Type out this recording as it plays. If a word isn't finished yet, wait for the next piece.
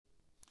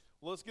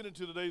Well, let's get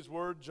into today's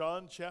word,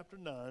 John chapter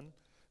 9.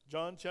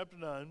 John chapter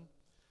 9.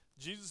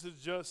 Jesus is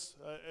just,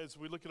 as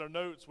we look at our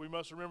notes, we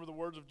must remember the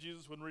words of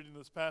Jesus when reading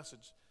this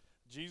passage.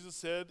 Jesus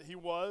said he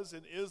was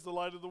and is the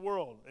light of the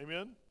world.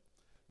 Amen?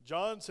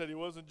 John said he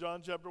was in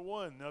John chapter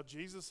 1. Now,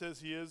 Jesus says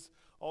he is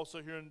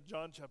also here in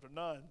John chapter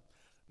 9.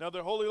 Now,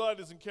 their holy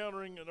light is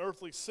encountering an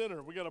earthly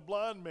sinner. We got a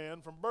blind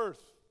man from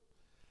birth.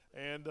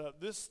 And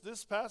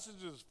this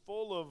passage is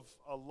full of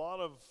a lot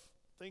of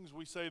things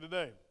we say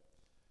today.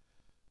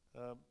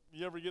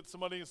 You ever get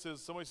somebody that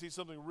says somebody sees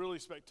something really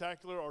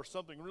spectacular or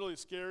something really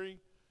scary,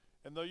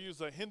 and they'll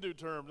use a Hindu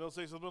term. They'll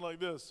say something like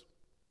this: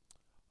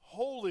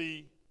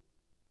 holy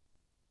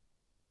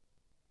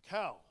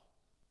cow.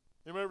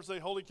 Anybody ever say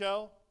holy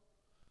cow?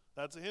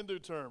 That's a Hindu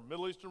term,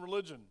 Middle Eastern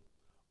religion.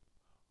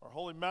 Or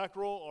holy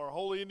mackerel or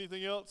holy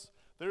anything else.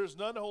 There is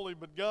none holy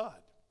but God.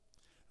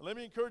 And let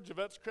me encourage you, if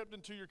that's crept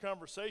into your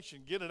conversation,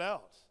 get it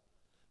out.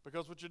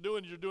 Because what you're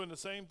doing the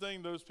same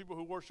thing those people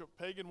who worship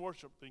pagan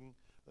worshiping,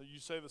 you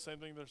say the same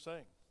thing they're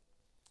saying.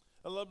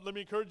 And let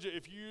me encourage you,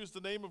 if you use the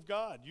name of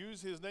God,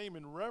 use his name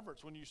in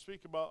reverence when you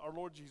speak about our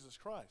Lord Jesus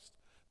Christ.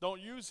 Don't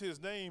use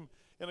his name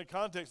in a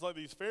context like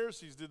these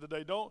Pharisees did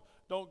today. Don't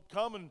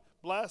come and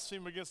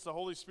blaspheme against the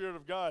Holy Spirit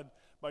of God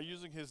by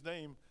using his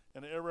name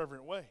in an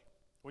irreverent way.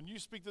 When you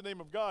speak the name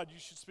of God, you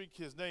should speak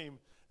his name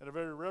in a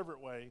very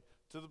reverent way,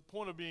 to the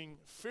point of being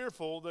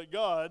fearful that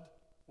God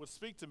would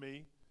speak to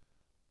me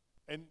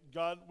and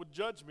God would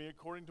judge me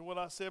according to what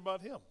I say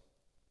about him.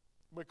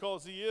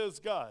 Because he is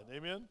God.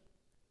 Amen?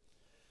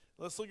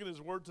 Let's look at his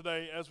word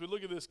today. As we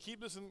look at this, keep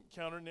this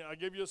encounter. Now, I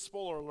gave you a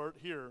spoiler alert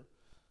here.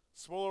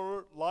 Spoiler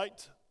alert,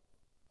 light,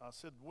 I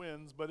said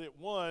wins, but it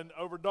won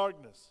over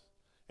darkness.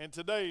 And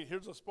today,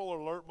 here's a spoiler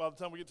alert. By the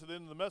time we get to the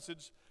end of the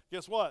message,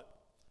 guess what?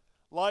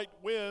 Light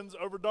wins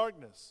over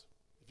darkness.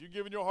 If you've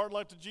given your heart and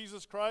life to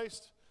Jesus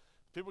Christ,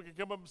 people can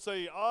come up and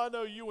say, I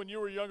know you when you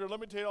were younger.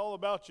 Let me tell you all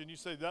about you. And you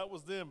say, that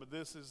was then, but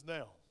this is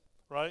now.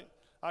 Right?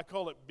 I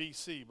call it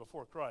BC,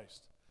 before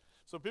Christ.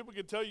 So people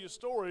can tell you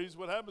stories.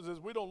 What happens is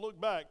we don't look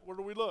back. Where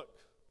do we look?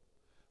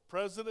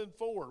 Present and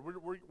forward.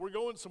 We're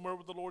going somewhere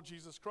with the Lord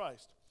Jesus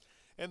Christ.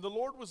 And the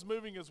Lord was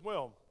moving as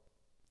well.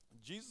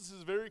 Jesus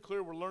is very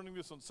clear. We're learning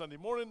this on Sunday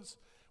mornings.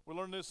 We're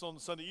learning this on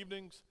Sunday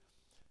evenings.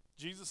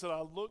 Jesus said,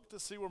 I look to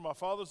see where my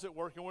Father's at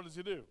work, and what does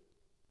he do?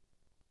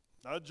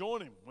 I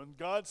join him. When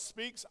God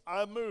speaks,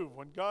 I move.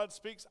 When God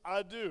speaks,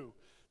 I do.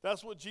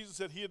 That's what Jesus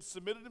said. He had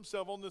submitted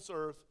himself on this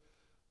earth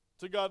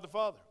to God the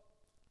Father.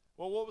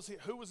 Well,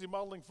 who was he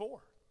modeling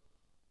for?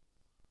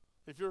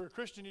 If you're a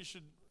Christian, you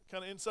should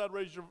kind of inside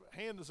raise your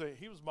hand and say,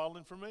 he was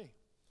modeling for me.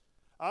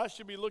 I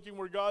should be looking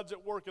where God's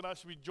at work, and I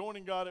should be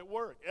joining God at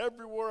work.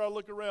 Everywhere I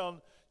look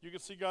around, you can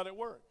see God at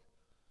work.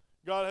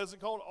 God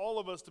hasn't called all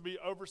of us to be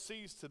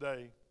overseas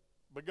today,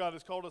 but God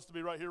has called us to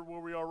be right here where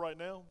we are right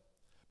now.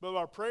 But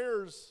our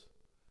prayers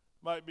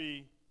might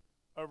be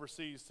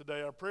overseas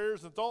today. Our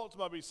prayers and thoughts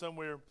might be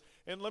somewhere.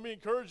 And let me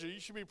encourage you, you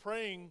should be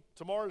praying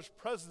tomorrow's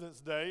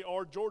President's Day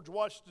or George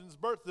Washington's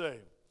birthday.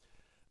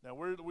 Now,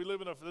 we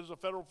live there's a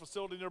federal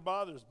facility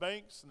nearby. There's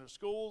banks and there's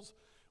schools.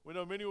 We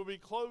know many will be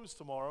closed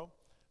tomorrow.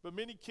 But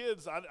many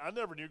kids, I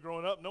never knew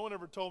growing up. No one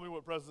ever told me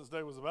what President's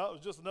Day was about. It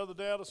was just another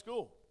day out of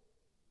school.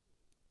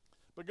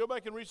 But go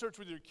back and research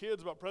with your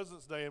kids about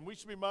President's Day. And we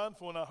should be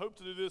mindful, and I hope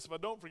to do this. If I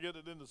don't forget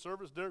it in the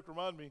service, Derek,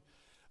 remind me.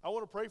 I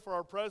want to pray for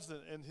our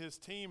president and his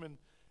team, and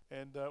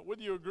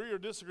whether you agree or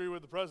disagree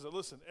with the president,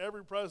 listen,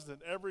 every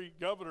president, every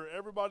governor,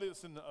 everybody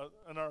that's in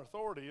our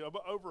authority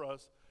over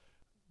us,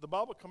 the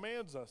Bible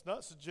commands us,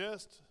 not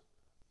suggest,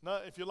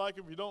 not if you like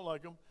them, if you don't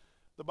like them.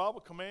 The Bible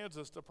commands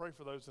us to pray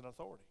for those in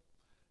authority.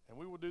 And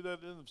we will do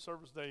that in the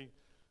service day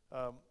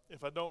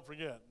if I don't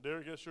forget.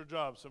 Derek, that's your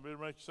job, so better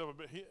make yourself a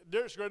bit.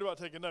 Derek's great about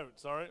taking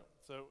notes, all right?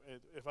 So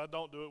if I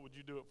don't do it, would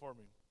you do it for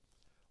me?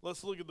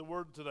 Let's look at the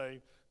word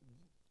today.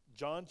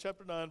 John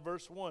chapter 9,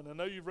 verse 1. I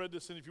know you've read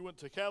this, and if you went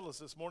to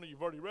Catalyst this morning,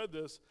 you've already read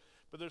this,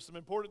 but there's some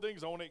important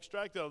things I want to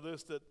extract out of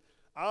this that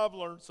I've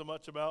learned so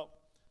much about,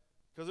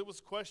 because it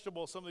was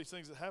questionable, some of these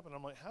things that happened.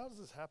 I'm like, how does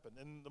this happen?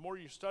 And the more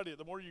you study it,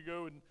 the more you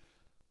go and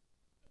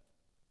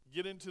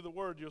get into the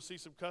word, you'll see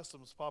some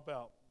customs pop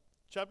out.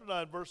 Chapter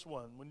 9, verse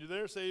 1. When you're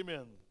there, say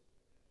amen.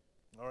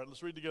 All right,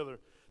 let's read together.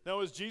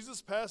 Now, as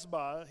Jesus passed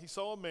by, he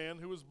saw a man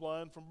who was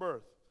blind from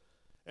birth.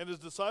 And his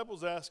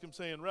disciples asked him,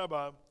 saying,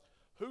 Rabbi,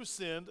 who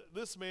sinned,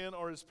 this man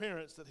or his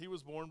parents, that he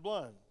was born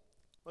blind?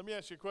 Let me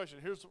ask you a question.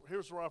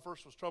 Here's where I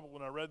first was troubled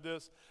when I read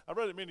this. I've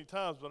read it many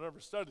times, but I never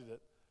studied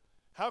it.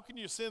 How can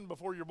you sin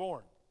before you're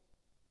born?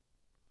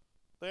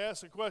 They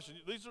asked a question.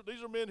 These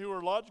are men who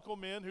are logical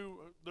men who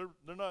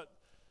they're not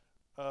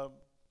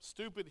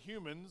stupid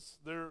humans.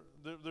 They're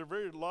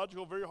very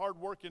logical, very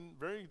hardworking,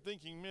 very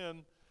thinking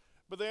men.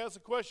 But they asked a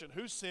question: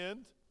 who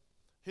sinned?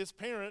 His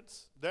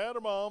parents, dad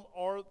or mom,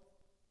 or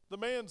the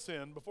man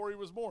sinned before he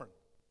was born?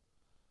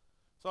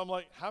 So I'm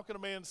like, how can a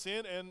man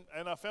sin?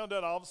 And I found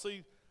out,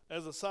 obviously,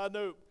 as a side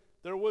note,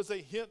 there was a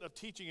hint of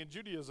teaching in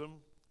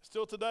Judaism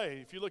still today.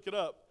 If you look it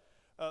up,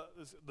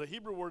 the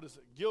Hebrew word is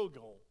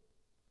Gilgal.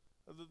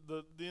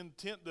 the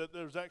intent that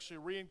there's actually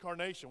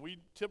reincarnation. We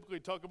typically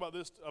talk about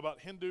this, about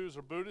Hindus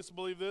or Buddhists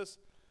believe this,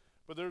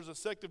 but there's a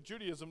sect of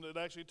Judaism that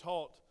actually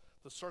taught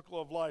the circle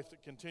of life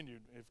that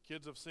continued. If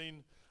kids have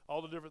seen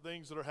all the different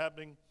things that are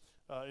happening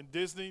in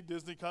Disney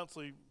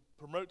constantly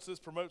promotes this,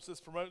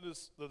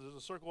 that there's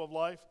a circle of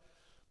life.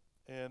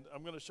 And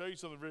I'm going to show you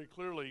something very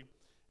clearly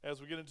as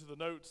we get into the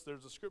notes.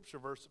 There's a scripture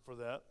verse for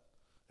that,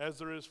 as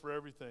there is for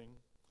everything.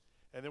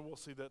 And then we'll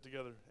see that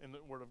together in the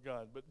Word of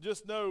God. But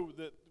just know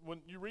that when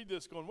you read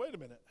this going, wait a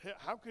minute,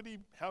 how could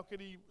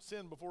he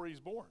sin before he's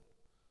born?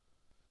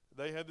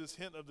 They had this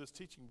hint of this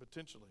teaching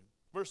potentially.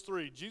 Verse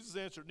 3, Jesus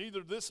answered,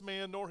 neither this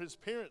man nor his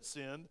parents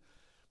sinned,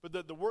 but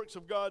that the works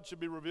of God should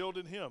be revealed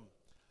in him.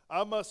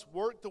 I must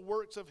work the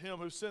works of him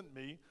who sent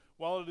me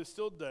while it is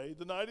still day.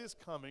 The night is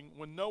coming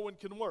when no one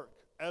can work.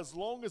 As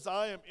long as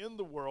I am in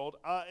the world,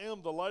 I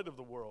am the light of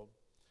the world.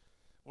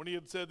 When he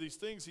had said these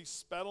things, he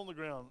spat on the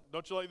ground.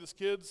 Don't you like this,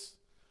 kids?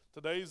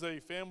 Today's a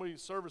family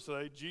service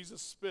today.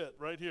 Jesus spit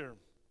right here.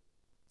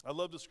 I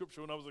loved the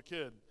scripture when I was a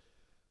kid,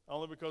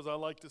 only because I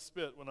liked to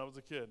spit when I was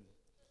a kid.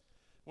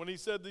 When he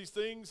said these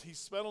things, he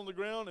spat on the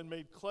ground and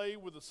made clay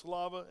with the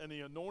saliva, and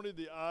he anointed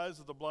the eyes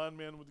of the blind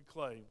man with the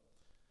clay.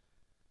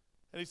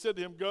 And he said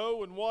to him,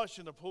 go and wash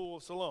in the pool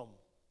of Siloam,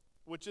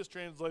 which is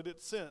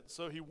translated sent.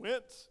 So he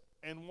went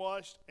and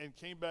washed and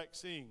came back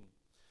seeing.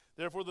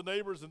 Therefore the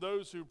neighbors and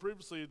those who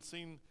previously had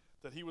seen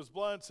that he was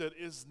blind said,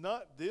 is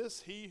not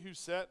this he who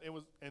sat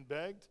and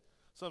begged?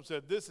 Some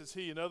said, this is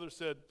he. And others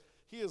said,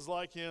 he is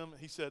like him.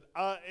 He said,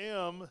 I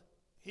am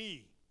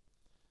he.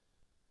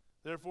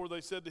 Therefore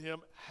they said to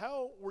him,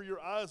 how were your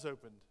eyes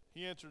opened?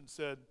 He answered and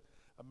said,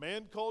 a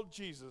man called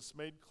Jesus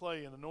made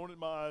clay and anointed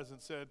my eyes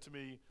and said to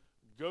me,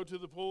 go to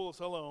the pool of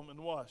Siloam and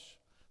wash.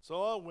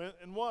 So I went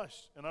and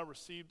washed, and I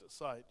received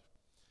sight.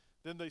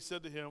 Then they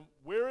said to him,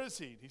 where is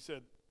he? He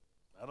said,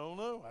 I don't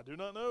know. I do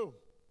not know.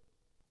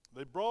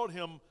 They brought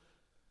him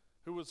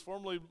who was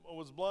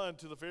blind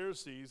to the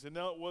Pharisees, and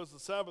now it was the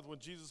Sabbath when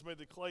Jesus made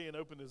the clay and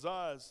opened his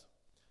eyes.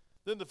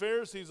 Then the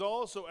Pharisees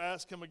also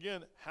asked him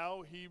again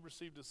how he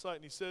received his sight.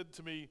 And he said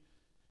to me,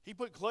 he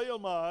put clay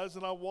on my eyes,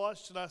 and I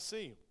washed, and I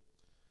see.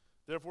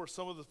 Therefore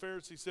some of the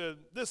Pharisees said,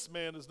 this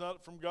man is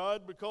not from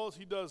God, because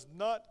he does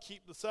not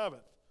keep the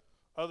Sabbath.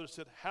 Others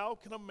said, how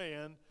can a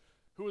man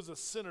who is a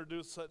sinner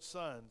do such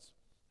signs?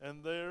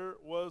 And there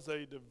was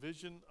a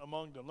division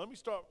among them. Let me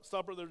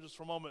stop right there just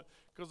for a moment,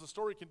 because the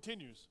story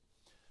continues.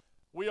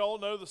 We all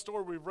know the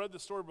story. We've read the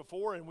story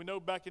before, and we know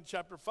back in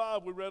chapter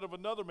 5, we read of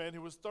another man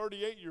who was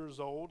 38 years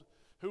old,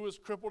 who was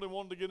crippled and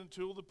wanted to get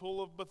into the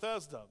pool of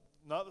Bethesda.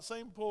 Not the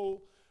same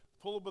pool.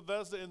 The pool of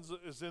Bethesda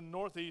is in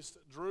northeast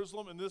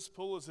Jerusalem, and this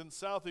pool is in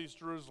southeast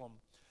Jerusalem.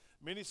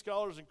 Many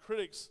scholars and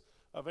critics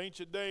of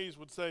ancient days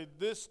would say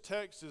this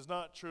text is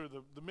not true.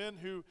 The men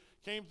who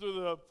came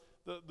through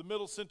the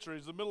middle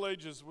centuries, the Middle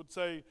Ages, would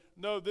say,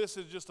 no, this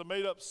is just a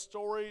made-up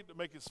story to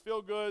make us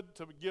feel good,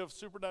 to give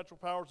supernatural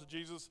powers to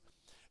Jesus.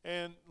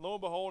 And lo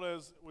and behold,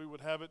 as we would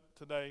have it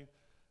today,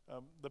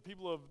 the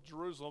people of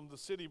Jerusalem, the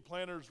city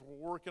planners,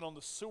 were working on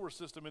the sewer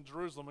system in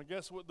Jerusalem. And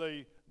guess what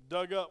they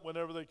dug up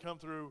whenever they come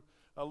through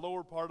a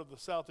lower part of the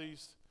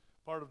southeast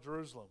part of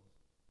Jerusalem?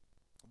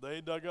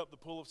 They dug up the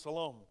pool of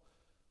Siloam.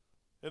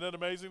 Isn't that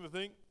amazing to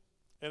think?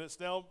 And it's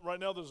now, right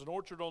now, there's an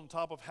orchard on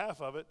top of half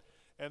of it,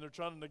 and they're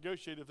trying to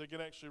negotiate if they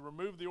can actually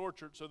remove the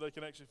orchard so they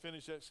can actually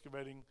finish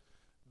excavating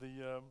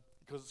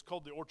because it's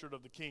called the Orchard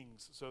of the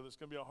Kings. So it's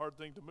going to be a hard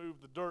thing to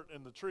move the dirt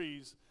and the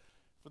trees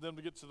for them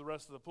to get to the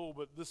rest of the pool.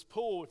 But this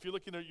pool, if you're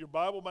looking at your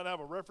Bible, might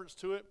have a reference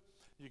to it.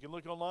 You can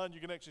look online.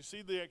 You can actually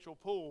see the actual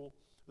pool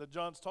that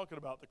John's talking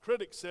about. The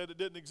critics said it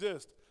didn't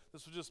exist.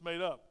 This was just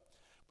made up.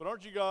 But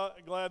aren't you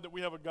glad that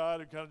we have a God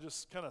who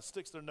kind of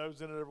sticks their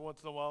nose in it every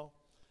once in a while?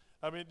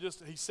 I mean,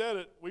 just he said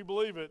it, we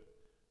believe it,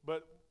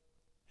 but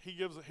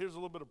here's a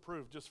little bit of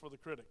proof just for the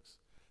critics.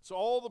 So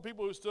all the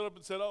people who stood up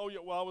and said, oh, yeah,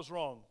 well, I was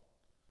wrong.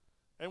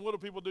 And what do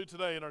people do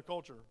today in our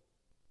culture?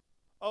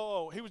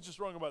 Oh, he was just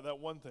wrong about that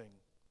one thing.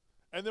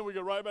 And then we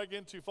go right back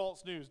into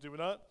false news, do we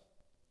not?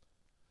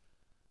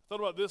 I thought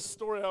about this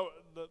story, how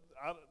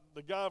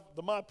the guy,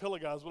 the My Pillow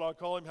guy is what I'll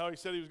call him, how he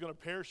said he was going to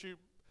parachute.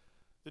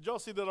 Did y'all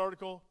see that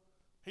article?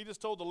 He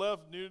just told the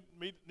left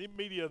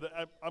media that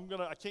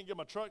I can't get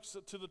my trucks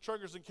to the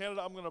truckers in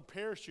Canada. I'm going to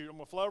parachute. I'm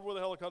going to fly over with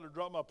a helicopter,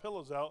 drop my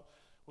pillows out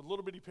with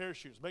little bitty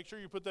parachutes. Make sure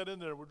you put that in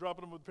there. We're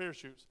dropping them with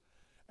parachutes.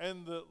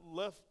 And the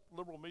left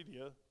liberal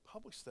media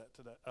published that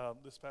today,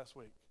 this past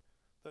week,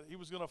 that he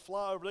was going to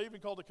fly over. They even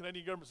called the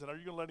Canadian government and said, are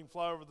you going to let him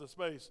fly over the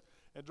space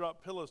and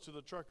drop pillows to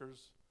the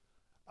truckers?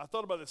 I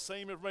thought about the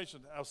same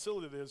information, how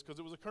silly it is, because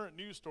it was a current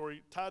news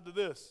story tied to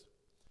this.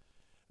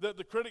 That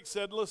the critics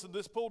said, listen,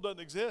 this pool doesn't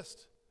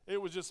exist. It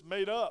was just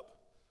made up.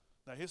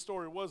 Now, his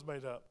story was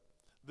made up.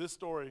 This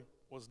story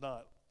was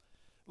not.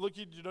 Look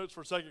at your notes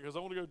for a second, because I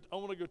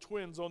want to go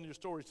twins on your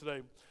story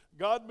today.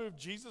 God moved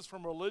Jesus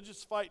from a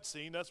religious fight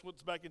scene, that's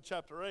what's back in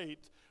chapter 8,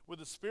 with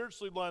the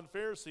spiritually blind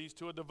Pharisees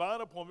to a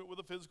divine appointment with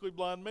a physically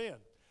blind man.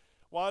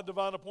 Why a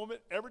divine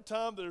appointment? Every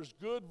time there's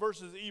good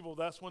versus evil,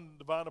 that's when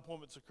divine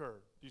appointments occur.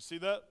 Do you see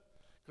that?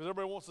 because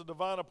everybody wants a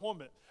divine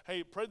appointment.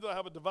 Hey, pray that I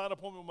have a divine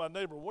appointment with my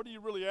neighbor. What are you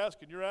really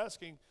asking? You're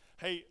asking,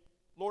 hey,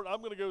 Lord,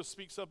 I'm going to go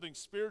speak something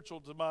spiritual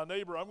to my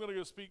neighbor. I'm going to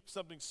go speak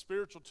something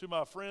spiritual to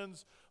my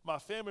friends, my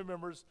family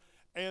members,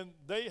 and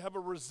they have a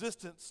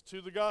resistance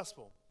to the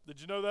gospel.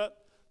 Did you know that?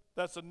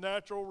 That's a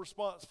natural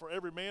response for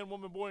every man,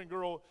 woman, boy, and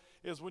girl,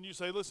 is when you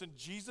say, listen,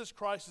 Jesus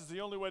Christ is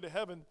the only way to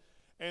heaven.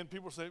 And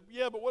people say,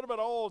 yeah, but what about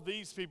all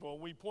these people?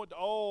 And we point to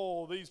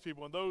all these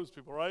people and those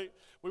people, right?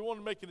 We want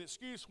to make an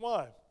excuse.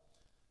 Why?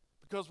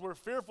 Because we're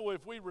fearful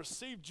if we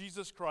receive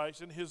Jesus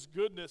Christ and his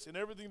goodness and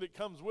everything that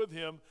comes with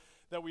him,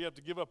 that we have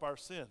to give up our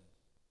sin.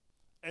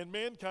 And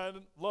mankind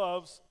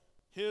loves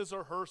his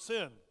or her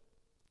sin.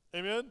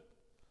 Amen?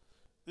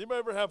 Anybody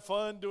ever have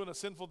fun doing a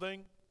sinful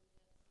thing?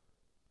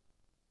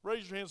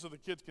 Raise your hand so the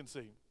kids can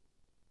see.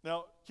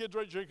 Now, kids,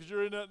 raise your hand because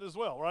you're in that as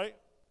well, right?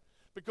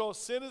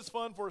 Because sin is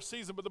fun for a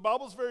season, but the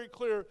Bible's very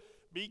clear.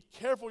 Be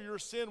careful, your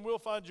sin will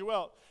find you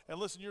out. And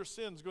listen, your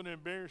sin's going to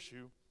embarrass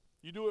you.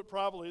 You do it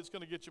privately, it's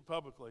going to get you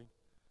publicly.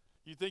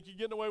 You think you're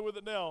getting away with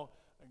it now,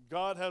 and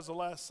God has the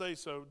last say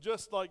so,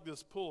 just like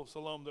this pool of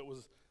Siloam that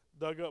was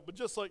dug up, but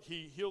just like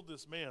he healed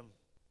this man.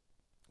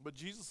 But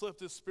Jesus left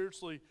his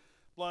spiritually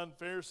blind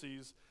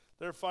Pharisees.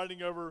 They're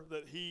fighting over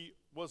that he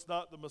was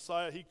not the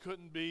Messiah. He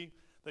couldn't be.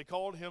 They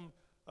called him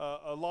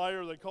a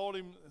liar. They called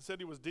him and said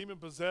he was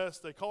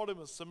demon-possessed. They called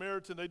him a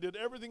Samaritan. They did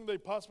everything they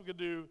possibly could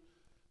do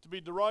to be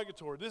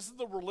derogatory. This is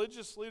the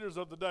religious leaders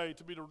of the day,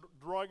 to be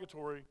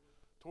derogatory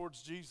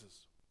towards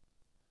Jesus.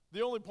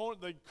 The only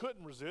point they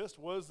couldn't resist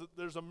was that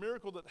there's a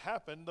miracle that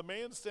happened, the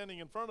man standing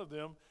in front of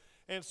them,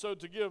 and so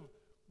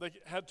they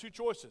had two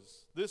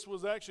choices. This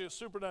was actually a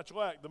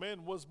supernatural act. The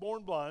man was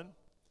born blind.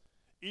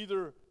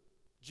 Either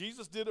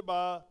Jesus did it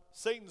by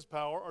Satan's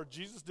power or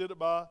Jesus did it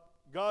by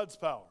God's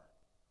power.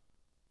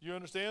 You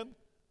understand?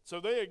 So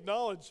they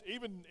acknowledged,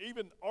 even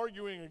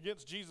arguing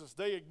against Jesus,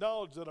 they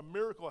acknowledged that a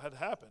miracle had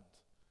happened.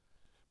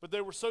 But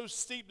they were so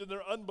steeped in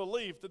their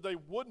unbelief that they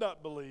would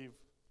not believe.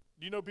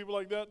 Do you know people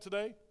like that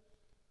today?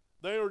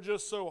 They are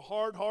just so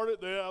hard-hearted,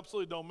 they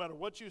absolutely don't matter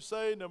what you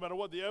say, no matter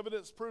what the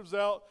evidence proves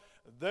out.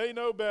 They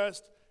know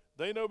best.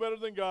 They know better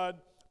than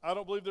God. I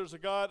don't believe there's a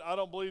God. I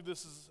don't believe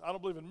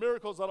in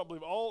miracles. I don't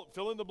believe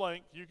fill in the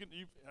blank.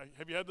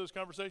 Have you had those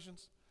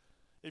conversations?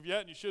 If you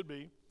hadn't, you should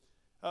be.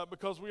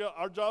 Because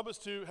our job is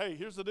to, hey,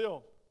 here's the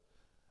deal.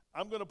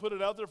 I'm going to put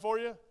it out there for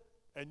you,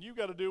 and you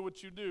got to do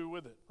what you do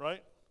with it,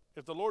 right?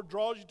 If the Lord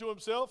draws you to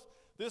himself,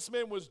 this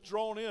man was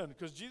drawn in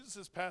because Jesus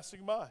is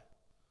passing by.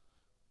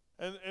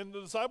 And the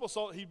disciples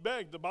saw it, he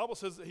begged. The Bible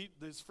says that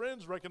his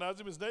friends recognize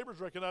him, his neighbors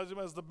recognize him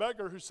as the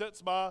beggar who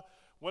sits by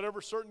whatever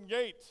certain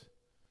gate.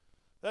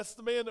 That's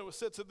the man that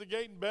sits at the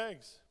gate and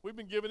begs. We've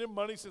been giving him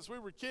money since we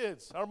were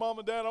kids. Our mom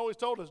and dad always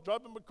told us,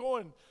 drop him a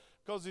coin,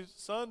 because his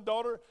son,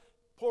 daughter,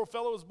 poor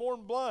fellow was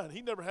born blind.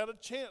 He never had a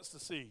chance to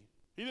see.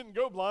 He didn't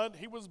go blind,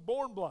 he was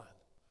born blind.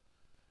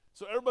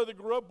 So everybody that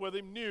grew up with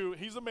him knew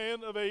he's a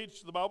man of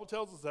age. The Bible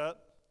tells us that.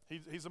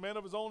 He's a man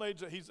of his own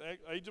age. He's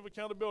age of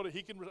accountability.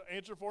 He can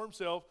answer for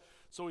himself.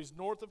 So he's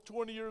north of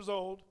 20 years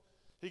old.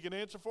 He can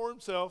answer for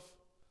himself.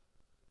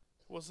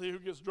 We'll see who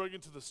gets dragged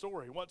into the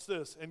story. Watch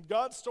this. And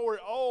God's story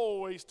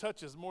always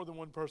touches more than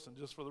one person,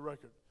 just for the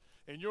record.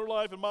 In your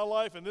life, in my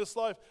life, in this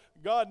life,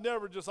 God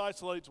never just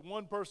isolates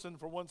one person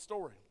for one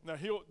story. Now,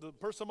 the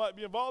person might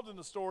be involved in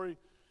the story,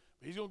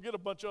 but he's going to get a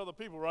bunch of other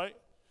people, right?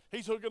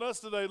 He's hooking us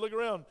today. Look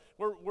around.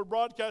 We're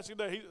broadcasting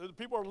today.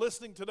 People are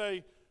listening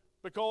today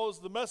because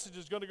the message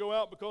is going to go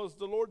out because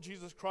the Lord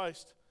Jesus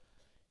Christ,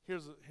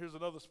 here's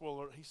another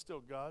spoiler, he's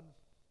still God.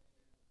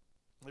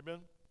 Amen?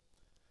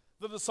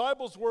 The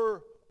disciples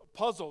were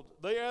puzzled.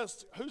 They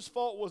asked, whose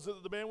fault was it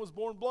that the man was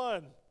born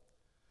blind? And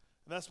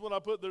that's when I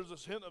put, there's a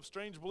hint of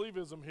strange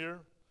believism here,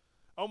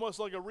 almost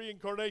like a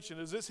reincarnation.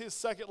 Is this his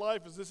second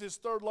life? Is this his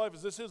third life?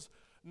 Is this his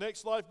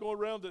next life going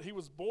around that he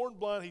was born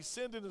blind? He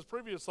sinned in his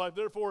previous life.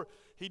 Therefore,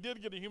 he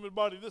did get a human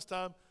body this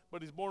time,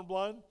 but he's born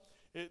blind.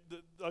 Like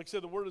I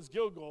said, the word is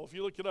Gilgal. If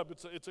you look it up,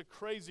 it's a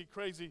crazy,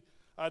 crazy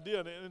idea,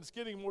 and it's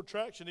getting more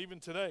traction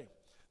even today.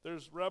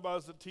 There's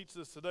rabbis that teach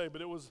this today,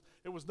 but it was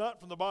not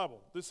from the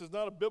Bible. This is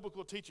not a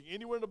biblical teaching.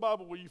 Anywhere in the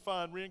Bible will you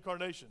find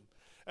reincarnation.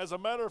 As a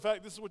matter of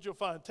fact, this is what you'll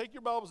find. Take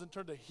your Bibles and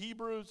turn to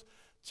Hebrews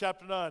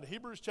chapter 9.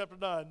 Hebrews chapter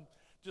 9,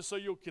 just so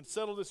you can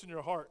settle this in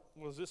your heart.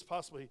 Was this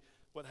possibly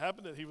what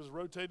happened, that he was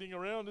rotating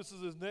around? This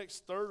is his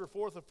next third or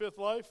fourth or fifth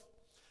life?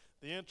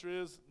 The answer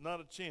is not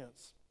a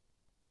chance.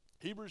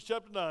 Hebrews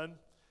chapter 9,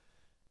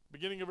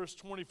 beginning of verse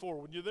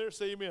 24. When you're there,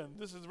 say amen.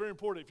 This is very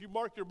important. If you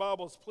mark your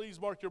Bibles,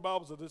 please mark your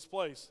Bibles at this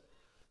place.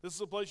 This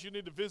is a place you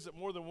need to visit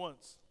more than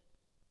once.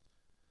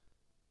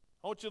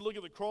 I want you to look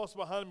at the cross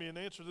behind me and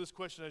answer this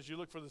question as you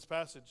look for this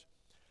passage.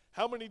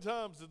 How many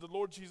times did the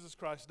Lord Jesus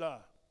Christ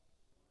die?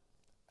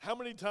 How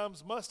many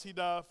times must he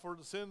die for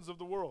the sins of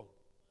the world?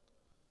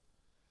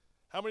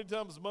 How many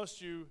times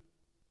must you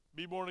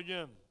be born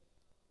again?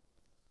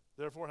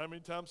 Therefore, how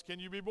many times can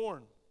you be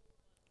born?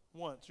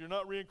 Once. You're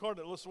not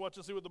reincarnate. Let's watch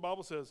and see what the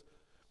Bible says.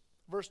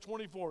 Verse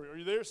 24. Are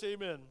you there? Say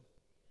amen.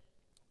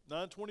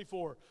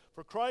 9:24.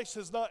 For Christ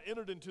has not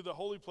entered into the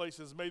holy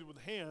places made with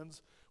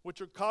hands,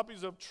 which are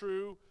copies of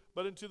true,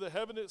 but into the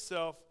heaven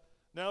itself,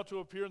 now to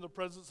appear in the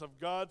presence of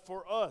God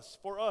for us.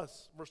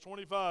 Verse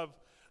 25,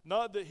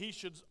 not that he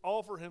should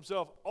offer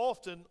himself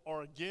often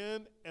or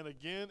again and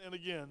again and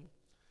again.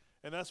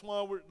 And that's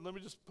why let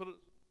me just put a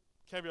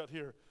caveat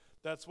here.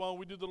 That's why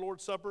we do the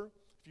Lord's Supper.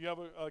 If you have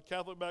a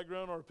Catholic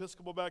background or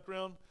Episcopal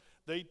background,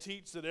 they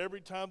teach that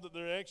every time that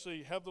they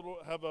actually have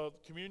a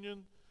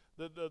communion,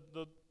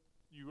 that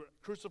you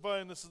crucify,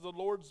 and this is the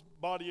Lord's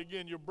body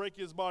again. You break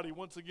his body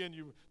once again.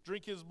 You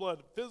drink his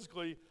blood.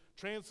 Physically,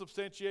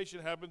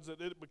 transubstantiation happens, that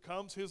it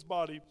becomes his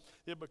body.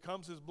 It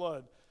becomes his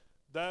blood.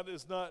 That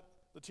is not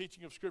the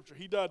teaching of Scripture.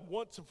 He died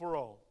once and for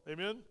all.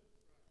 Amen?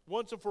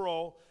 Once and for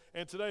all.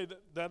 And today,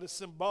 that is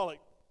symbolic,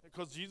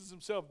 because Jesus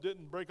himself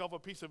didn't break off a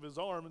piece of his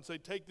arm and say,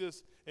 take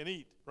this and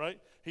eat, right?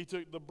 He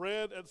took the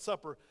bread at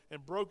supper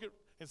and broke it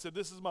and said,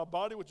 this is my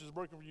body which is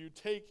broken for you.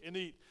 Take and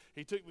eat.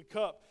 He took the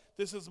cup.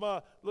 This is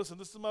my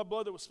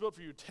blood that was spilled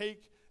for you.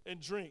 Take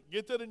and drink.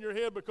 Get that in your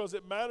head, because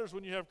it matters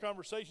when you have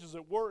conversations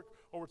at work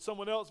or with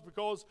someone else,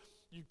 because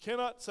you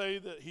cannot say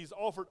that he's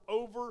offered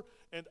over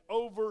and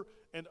over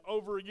and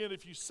over again.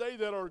 If you say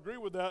that or agree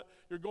with that,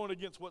 you're going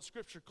against what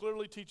Scripture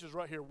clearly teaches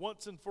right here,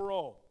 once and for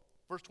all.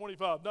 Verse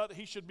 25, not that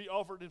he should be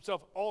offered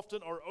himself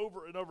often or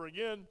over and over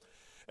again,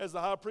 as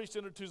the high priest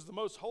enters the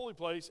most holy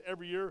place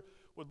every year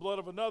with blood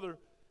of another.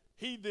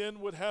 He then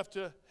would have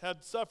to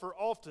had suffer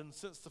often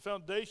since the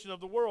foundation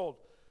of the world.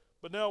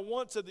 But now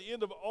once at the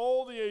end of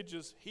all the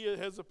ages, he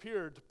has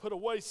appeared to put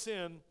away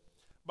sin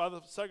by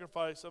the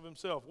sacrifice of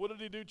himself. What did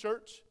he do,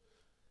 church?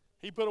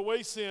 He put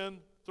away sin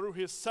through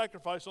his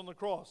sacrifice on the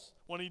cross.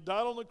 When he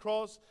died on the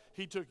cross,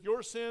 he took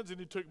your sins and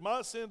he took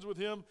my sins with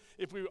him,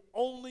 if we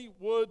only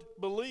would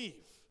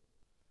believe.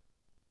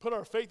 Put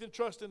our faith and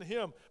trust in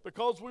him.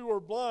 Because we were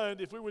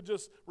blind, if we would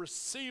just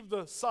receive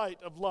the sight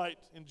of light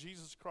in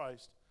Jesus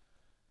Christ,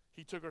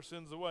 he took our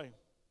sins away.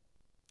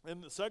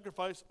 And the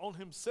sacrifice on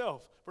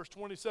himself. Verse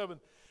 27,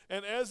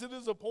 and as it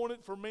is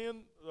appointed for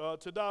man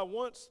to die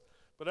once,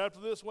 but after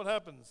this, what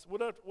happens?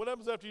 What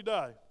happens after you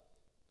die?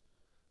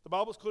 The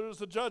Bible's clear as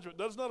the judgment.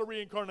 That's not a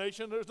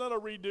reincarnation. There's not a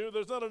redo.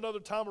 There's not another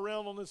time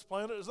around on this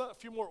planet. There's not a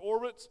few more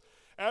orbits.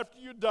 After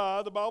you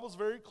die, the Bible's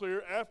very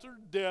clear. After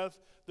death,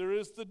 there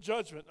is the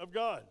judgment of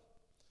God.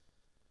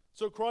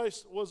 So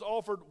Christ was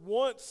offered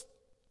once.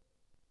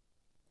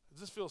 Does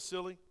this feel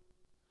silly?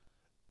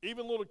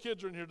 Even little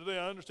kids are in here today.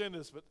 I understand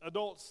this, but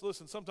adults,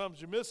 listen,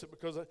 sometimes you miss it,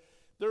 because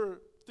there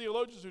are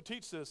theologians who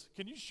teach this.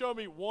 Can you show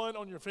me one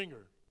on your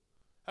finger?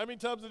 How many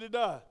times did he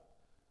die?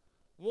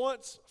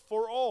 Once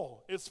for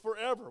all. It's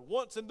forever.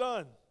 Once and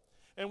done.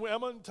 And how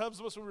many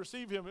times must we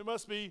receive him? It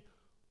must be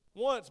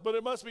once, but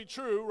it must be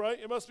true, right?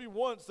 It must be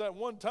once, that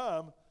one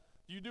time.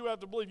 You do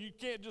have to believe. You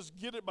can't just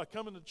get it by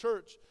coming to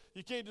church.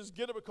 You can't just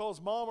get it because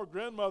mom or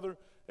grandmother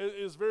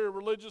is very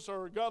religious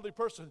or a godly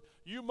person.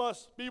 You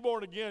must be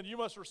born again. You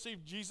must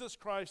receive Jesus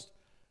Christ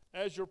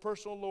as your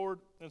personal Lord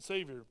and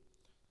Savior.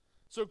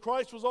 So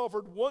Christ was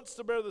offered once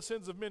to bear the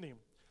sins of many.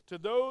 To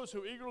those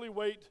who eagerly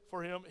wait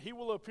for him, he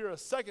will appear a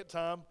second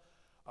time,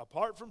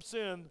 apart from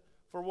sin,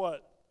 for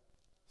what?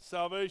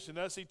 Salvation.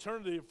 That's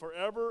eternity,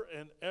 forever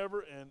and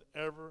ever and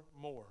ever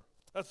more.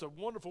 That's a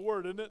wonderful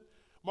word, isn't it?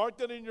 Mark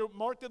that in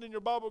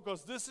your Bible,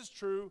 because this is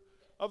true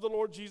of the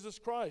Lord Jesus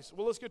Christ.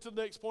 Well, let's get to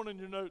the next point in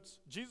your notes.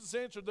 Jesus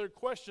answered their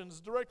questions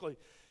directly.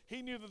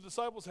 He knew the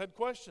disciples had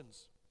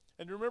questions.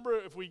 And remember,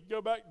 if we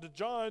go back to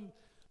John,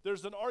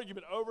 there's an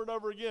argument over and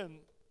over again.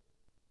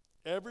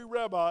 Every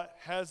rabbi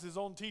has his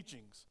own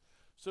teachings.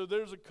 So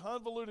there's a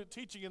convoluted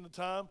teaching in the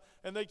time,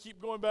 and they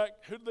keep going back.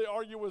 Who did they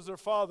argue was their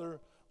father?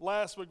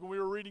 Last week when we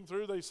were reading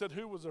through, they said,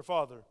 who was their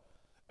father?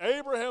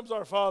 Abraham's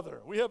our father.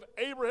 We have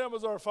Abraham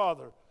as our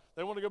father.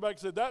 They want to go back and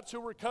say, that's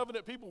who we're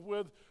covenant people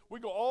with. We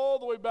go all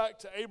the way back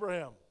to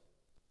Abraham.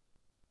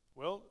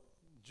 Well,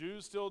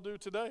 Jews still do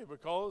today,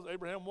 because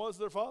Abraham was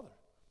their father.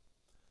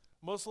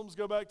 Muslims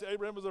go back to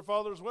Abraham as their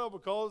father as well,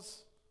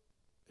 because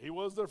he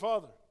was their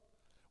father.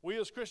 We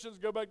as Christians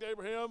go back to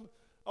Abraham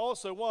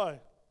also. Why?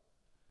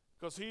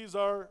 Because he's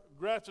our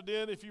grafted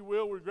in, if you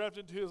will. We're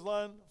grafted into his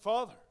line,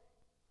 father.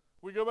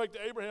 We go back to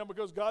Abraham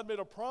because God made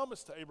a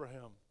promise to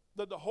Abraham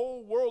that the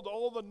whole world,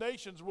 all the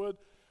nations would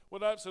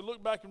actually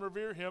look back and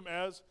revere him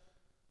as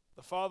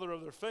the father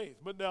of their faith.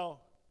 But now,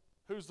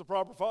 who's the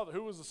proper father?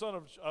 Who was the son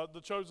of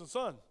the chosen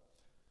son?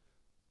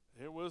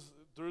 It was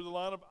through the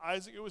line of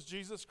Isaac. It was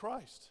Jesus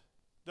Christ.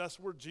 That's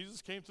where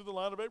Jesus came through the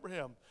line of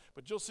Abraham.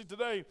 But you'll see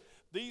today,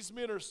 these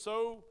men are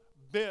so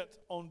bent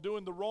on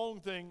doing the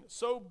wrong thing,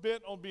 so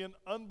bent on being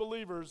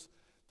unbelievers,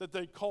 that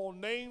they call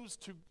names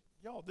to,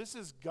 y'all, this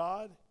is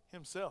God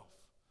himself.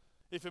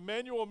 If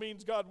Emmanuel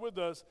means God with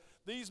us,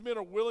 these men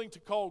are willing to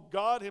call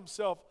God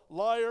himself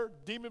liar,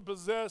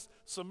 demon-possessed,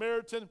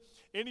 Samaritan,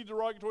 any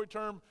derogatory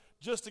term,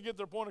 just to get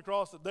their point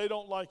across that they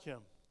don't like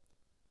him.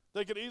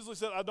 They could easily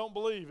say, I don't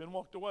believe, and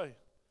walked away.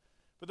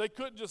 But they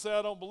couldn't just say,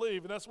 I don't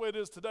believe, and that's the way it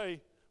is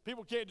today.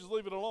 People can't just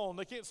leave it alone.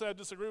 They can't say, I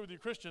disagree with you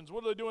Christians.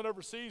 What are they doing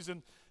overseas?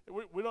 And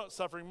we're not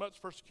suffering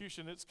much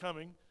persecution. It's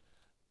coming.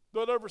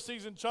 But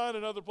overseas in China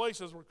and other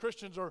places where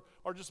Christians are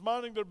just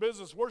minding their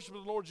business,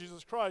 worshiping the Lord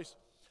Jesus Christ,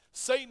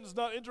 Satan's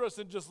not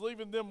interested in just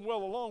leaving them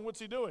well alone. What's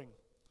he doing?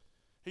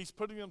 He's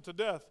putting them to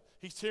death.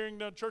 He's tearing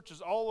down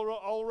churches all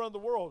around the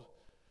world.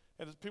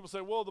 And people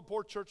say, well, the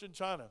poor church in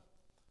China.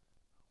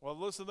 Well,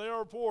 listen, they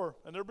are poor,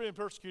 and they're being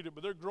persecuted,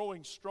 but they're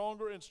growing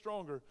stronger and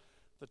stronger.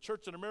 The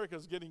church in America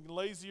is getting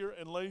lazier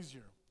and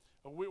lazier.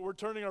 We're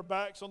turning our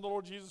backs on the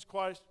Lord Jesus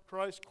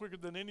Christ quicker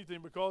than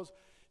anything, because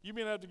you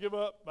may have to give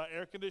up my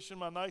air conditioning,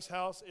 my nice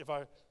house, if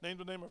I name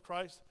the name of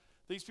Christ.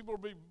 These people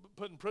will be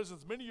put in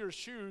prisons. Many of your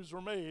shoes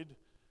were made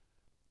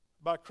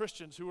by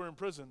Christians who were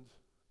imprisoned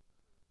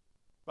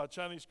by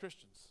Chinese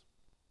Christians.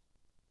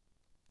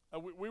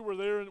 We were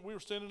there, and we were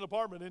staying in an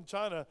apartment in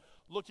China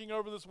looking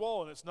over this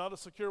wall, and it's not a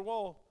secure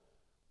wall.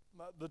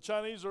 The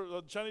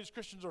Chinese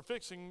Christians are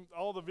fixing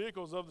all the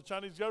vehicles of the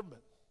Chinese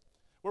government.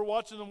 We're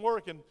watching them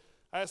work, and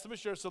I asked the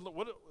missionary, I said, look,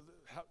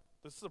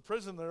 this is a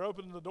prison. They're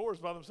opening the doors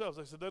by themselves.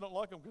 They said they don't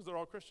lock them because they're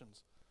all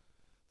Christians.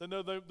 They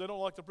know they don't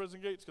lock the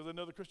prison gates because they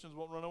know the Christians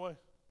won't run away.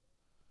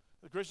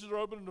 The Christians are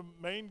opening the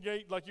main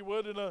gate like you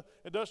would in an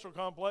industrial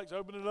complex,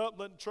 opening it up,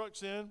 letting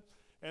trucks in,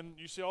 and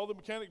you see all the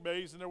mechanic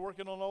bays, and they're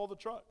working on all the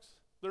trucks.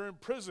 They're in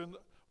prison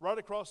right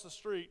across the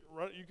street.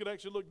 Right, you could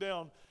actually look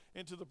down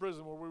into the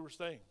prison where we were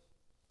staying.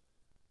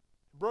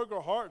 It broke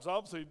our hearts,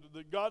 obviously,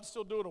 that God's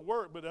still doing a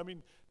work, but I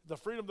mean, the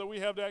freedom that we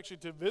have to actually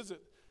to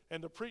visit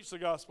and to preach the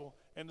gospel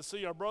and to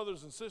see our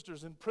brothers and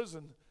sisters in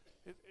prison,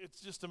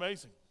 it's just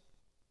amazing.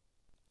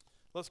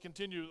 Let's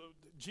continue.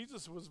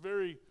 Jesus was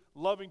very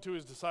loving to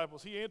his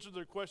disciples. He answered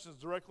their questions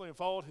directly and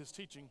followed his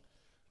teaching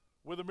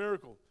with a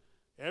miracle.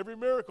 Every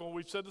miracle,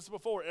 we've said this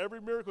before, every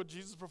miracle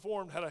Jesus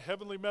performed had a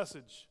heavenly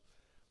message.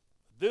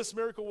 This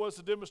miracle was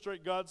to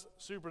demonstrate God's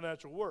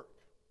supernatural work.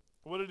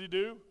 What did he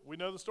do? We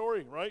know the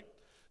story, right?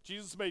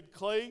 Jesus made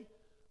clay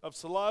of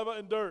saliva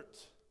and dirt.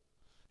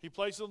 He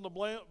placed it on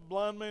the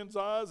blind man's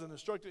eyes and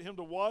instructed him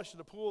to wash in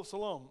the pool of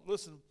Siloam.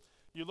 Listen,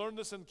 you learned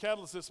this in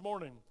Catalyst this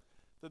morning,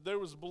 that there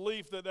was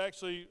belief that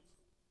actually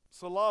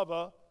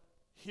saliva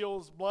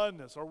heals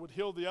blindness or would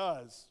heal the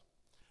eyes.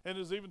 And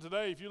as even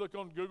today, if you look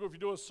on Google, if you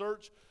do a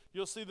search,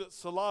 you'll see that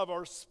saliva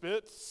or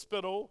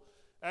spittle,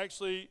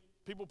 actually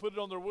people put it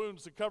on their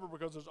wounds to cover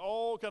because there's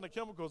all kind of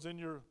chemicals in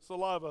your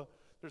saliva.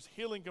 There's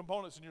healing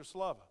components in your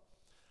saliva.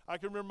 I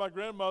can remember my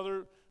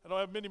grandmother, I don't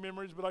have many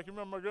memories, but I can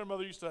remember my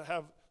grandmother used to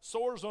have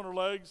sores on her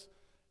legs,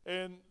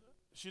 and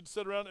she'd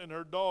sit around and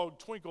her dog,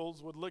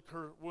 Twinkles, would lick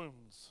her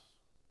wounds.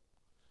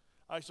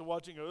 I used to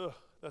watch it and go, ugh,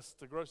 that's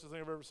the grossest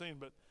thing I've ever seen.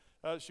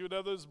 But she would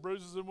have those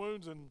bruises and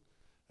wounds, and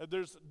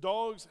there's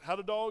dogs. How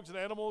do dogs and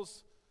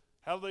animals,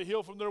 how do they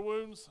heal from their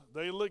wounds?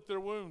 They lick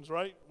their wounds,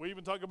 right? We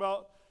even talk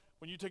about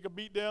when you take a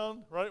beat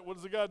down, right? What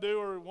does a guy do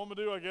or a woman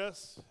do, I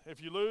guess?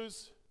 If you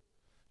lose,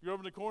 you go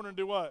over in the corner and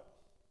do what?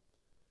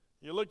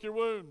 You lick your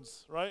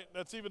wounds, right?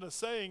 That's even a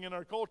saying in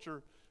our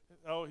culture.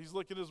 Oh, he's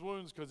licking his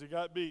wounds because he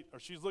got beat, or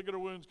she's licking her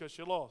wounds because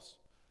she lost.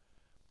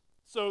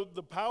 So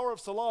the power of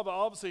saliva,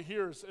 obviously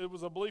here, it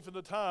was a belief in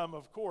the time,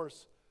 of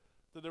course,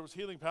 that there was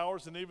healing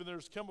powers, and even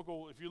there's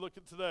chemical, if you look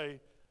at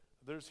today,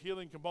 there's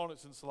healing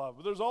components in saliva.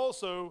 But there's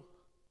also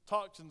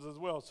toxins as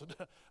well. So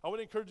I would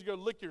encourage you to go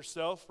lick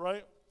yourself,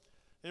 right?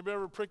 Anybody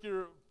ever prick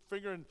your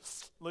finger and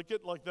lick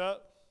it like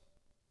that?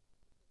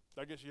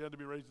 I guess you had to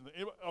be raised in the...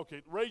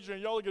 Okay, raise your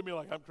hand. Y'all look at me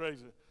like I'm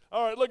crazy.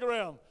 All right, look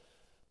around.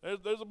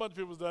 There's a bunch of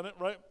people who's done it,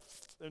 right?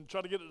 And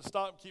try to get it to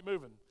stop and keep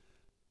moving.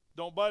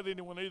 Don't bite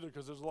anyone either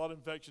because there's a lot of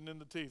infection in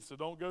the teeth. So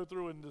don't go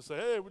through and just say,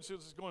 hey, we're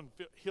just going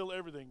to heal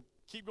everything.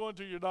 Keep going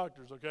to your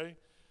doctors, okay?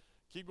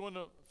 Keep going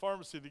to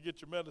pharmacy to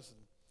get your medicine.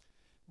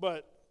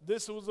 But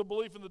this was a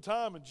belief in the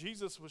time, and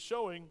Jesus was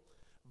showing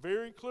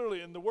very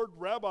clearly, and the word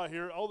rabbi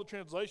here, all the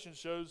translation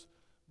shows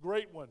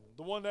great one.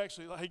 The one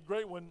actually, hey,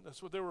 great one,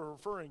 that's what they were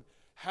referring.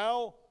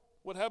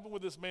 What happened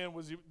with this man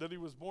was that he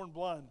was born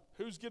blind.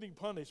 Who's getting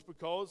punished?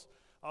 Because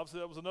obviously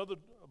that was another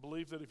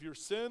belief that if you're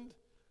sinned,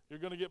 you're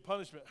going to get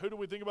punishment. Who do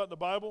we think about in the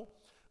Bible?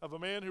 Of a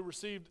man who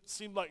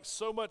seemed like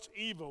so much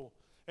evil,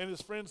 and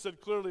his friend said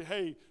clearly,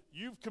 hey,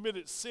 you've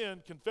committed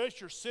sin,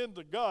 confess your sin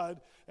to God,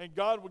 and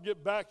God will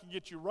get back and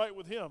get you right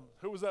with him.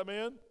 Who was that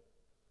man?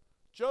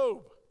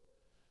 Job.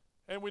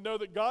 And we know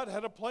that God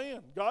had a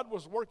plan. God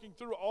was working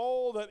through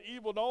all that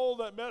evil and all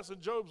that mess in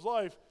Job's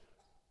life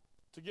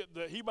to get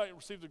that he might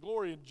receive the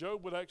glory, and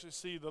Job would actually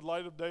see the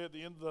light of day at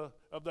the end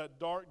of that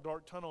dark,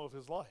 dark tunnel of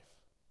his life.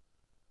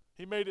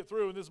 He made it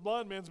through, and this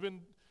blind man's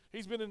been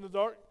in the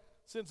dark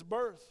since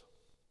birth.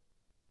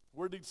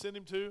 Where did he send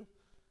him to?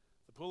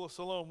 The pool of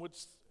Siloam, which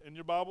in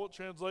your Bible it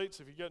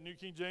translates, if you got New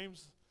King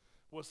James,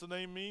 what's the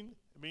name mean?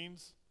 It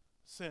means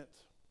sent.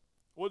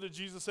 What did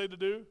Jesus say to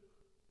do?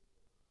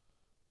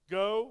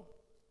 Go.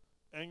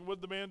 And what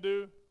did the man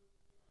do?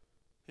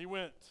 He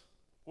went.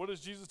 What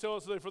does Jesus tell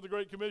us today for the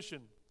Great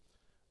Commission?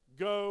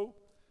 Go,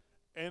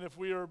 and if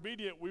we are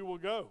obedient, we will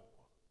go.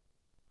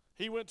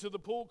 He went to the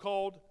pool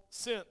called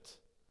Sent.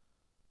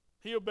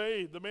 He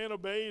obeyed. The man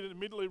obeyed and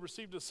immediately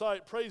received his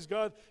sight. Praise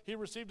God, he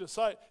received his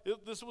sight.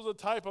 This was a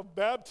type of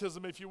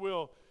baptism, if you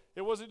will.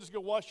 It wasn't just go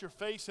wash your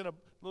face in a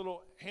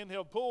little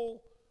handheld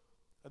pool.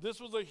 This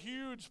was a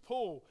huge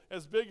pool,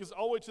 as big as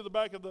all the way to the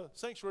back of the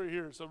sanctuary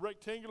here. It's a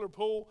rectangular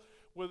pool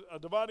with a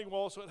dividing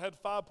wall, so it had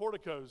 5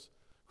 porticos.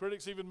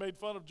 Critics even made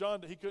fun of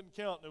John that he couldn't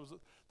count.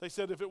 They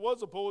said if it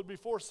was a pool, it would be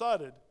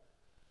 4-sided.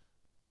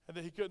 And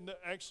that he couldn't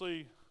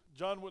actually,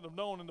 John wouldn't have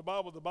known in the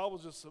Bible. The Bible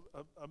is just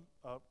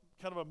a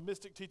kind of a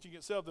mystic teaching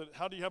itself, that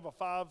how do you have a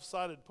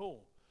 5-sided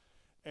pool?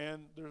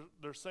 And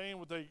they're saying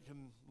what they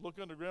can look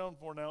underground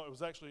for now, it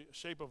was actually a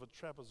shape of a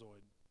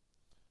trapezoid.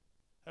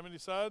 How many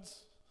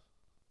sides?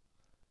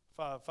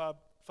 5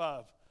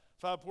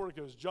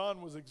 porticos.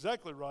 John was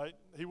exactly right.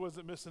 He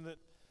wasn't missing it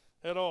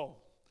at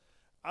all.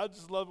 I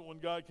just love it when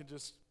God can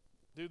just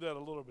do that a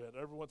little bit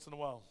every once in a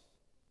while.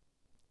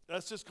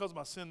 That's just because of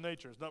my sin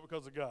nature. It's not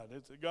because of God.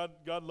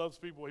 God loves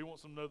people. He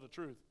wants them to know the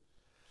truth.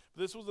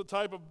 This was a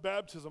type of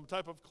baptism,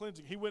 type of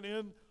cleansing. He went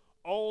in,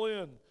 all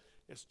in.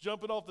 It's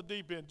jumping off the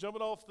deep end,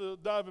 jumping off the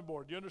diving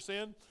board. Do you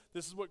understand?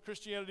 This is what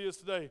Christianity is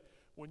today.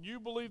 When you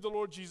believe the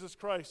Lord Jesus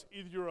Christ,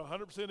 either you're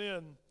 100%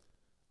 in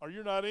or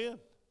you're not in.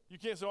 You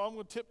can't say, I'm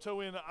going to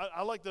tiptoe in.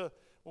 I like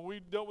when we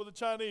dealt with the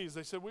Chinese,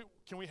 they said,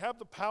 can we have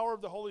the power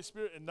of the Holy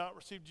Spirit and not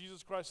receive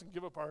Jesus Christ and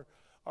give up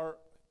our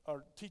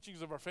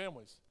teachings of our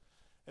families?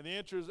 And the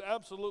answer is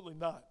absolutely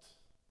not.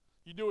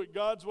 You do it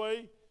God's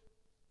way,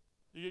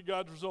 you get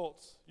God's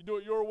results. You do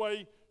it your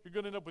way, you're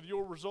going to end up with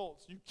your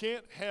results. You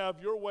can't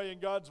have your way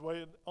and God's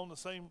way on the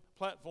same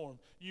platform.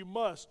 You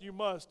must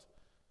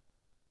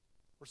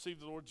receive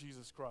the Lord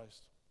Jesus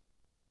Christ.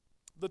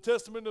 The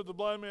testament of the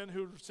blind man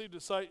who received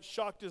his sight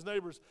shocked his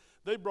neighbors.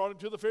 They brought him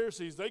to the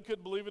Pharisees. They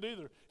couldn't believe it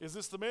either. Is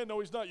this the man? No,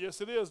 he's not. Yes,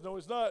 it is. No,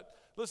 he's not.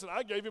 Listen,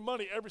 I gave him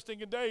money every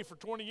stinking day for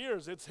 20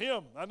 years. It's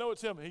him. I know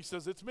it's him. And he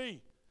says, it's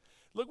me.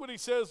 Look what he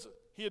says.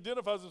 He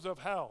identifies himself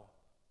how?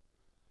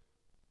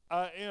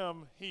 I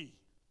am he.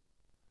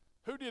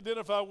 Who do you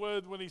identify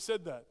with when he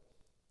said that?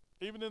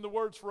 Even in the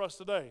words for us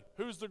today.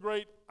 Who's the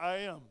great I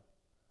am?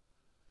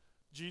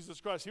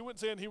 Jesus Christ. He wasn't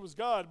saying he was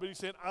God, but he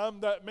said, I'm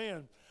that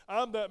man.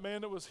 I'm that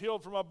man that was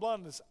healed from my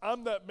blindness.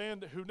 I'm that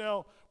man who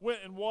now went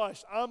and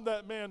washed. I'm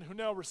that man who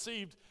now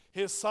received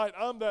his sight.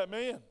 I'm that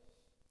man.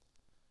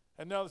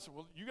 And now they said,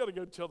 well, you got to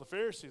go tell the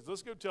Pharisees.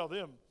 Let's go tell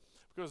them.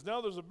 Because now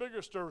there's a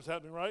bigger stir that's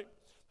happening, right?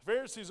 The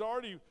Pharisees are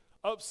already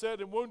upset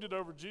and wounded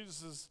over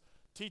Jesus'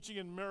 teaching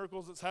and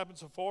miracles that's happened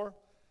so far.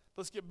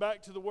 Let's get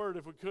back to the word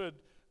if we could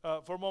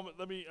for a moment.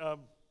 Let me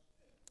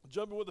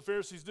jump in what the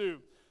Pharisees do.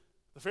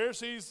 The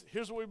Pharisees,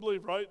 here's what we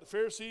believe, right? The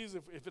Pharisees,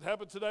 if it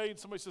happened today and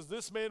somebody says,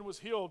 this man was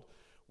healed,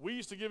 we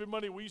used to give him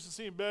money, we used to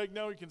see him beg,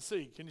 now he can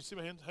see. Can you see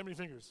my hand? How many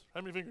fingers? How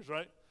many fingers,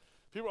 right?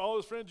 People, all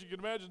his friends, you can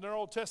imagine, they're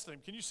all testing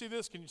him. Can you see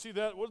this? Can you see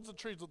that? What does the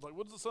trees look like?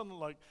 What does the sun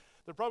look like?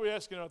 They're probably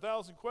asking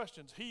 1,000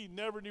 questions. He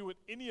never knew what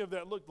any of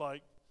that looked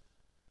like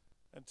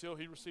until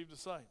he received a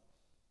sight.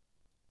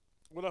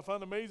 What I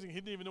find amazing, he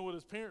didn't even know what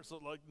his parents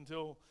looked like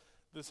until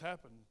this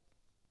happened.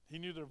 He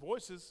knew their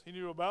voices, he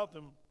knew about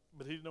them,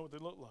 but he didn't know what they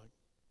looked like.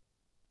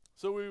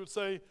 So we would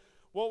say,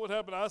 what would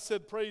happen? I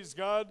said, praise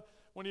God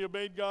when he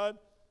obeyed God.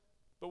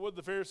 But what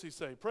did the Pharisees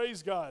say?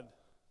 Praise God.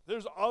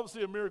 There's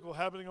obviously a miracle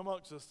happening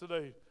amongst us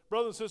today.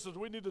 Brothers and sisters,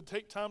 we need to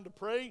take time to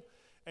pray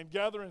and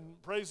gather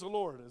and praise the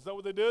Lord. Is that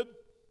what they did?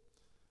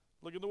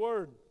 Look at the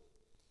word.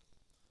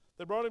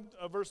 They brought him,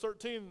 verse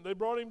 13, they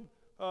brought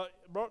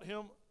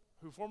him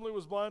who formerly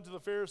was blind to the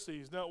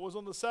Pharisees. Now it was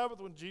on the Sabbath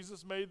when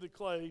Jesus made the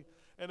clay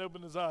and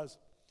opened his eyes.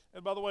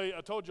 And by the way,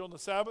 I told you on the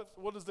Sabbath,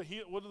 what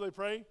do they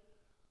pray?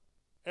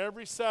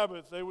 Every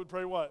Sabbath, they would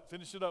pray what?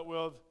 Finish it up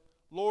with,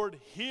 Lord,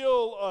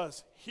 heal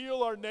us.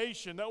 Heal our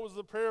nation. That was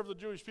the prayer of the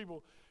Jewish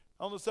people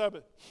on the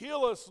Sabbath.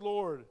 Heal us,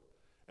 Lord.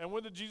 And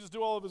when did Jesus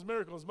do all of his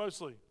miracles?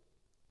 Mostly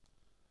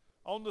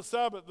on the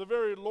Sabbath. The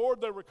very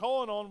Lord they were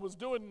calling on was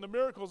doing the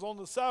miracles on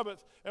the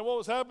Sabbath. And what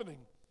was happening?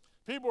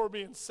 People were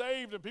being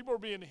saved and people were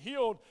being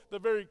healed. The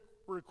very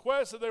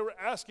request that they were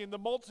asking, the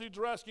multitudes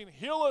were asking,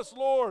 heal us,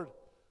 Lord.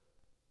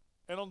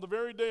 And on the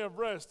very day of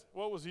rest,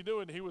 what was he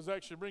doing? He was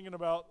actually bringing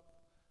about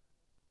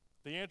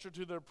the answer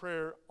to their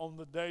prayer on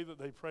the day that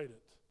they prayed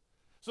it.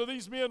 So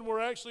these men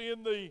were actually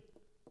in the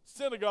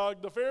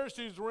synagogue. The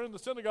Pharisees were in the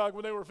synagogue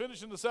when they were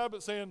finishing the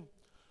Sabbath saying,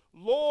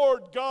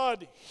 Lord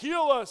God,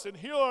 heal us and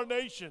heal our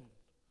nation.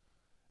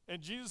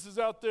 And Jesus is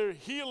out there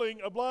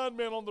healing a blind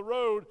man on the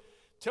road,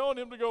 telling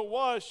him to go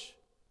wash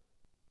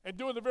and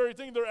doing the very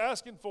thing they're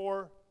asking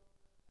for.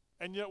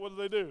 And yet what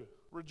do?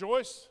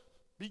 Rejoice.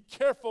 Be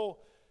careful.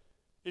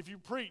 If you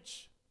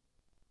preach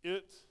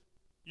it,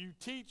 you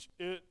teach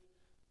it,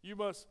 you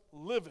must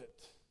live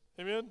it.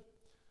 Amen?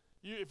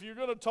 If you're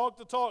going to talk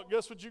the talk,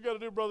 guess what you got to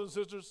do, brothers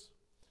and sisters?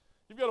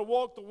 You've got to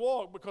walk the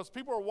walk because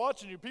people are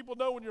watching you. People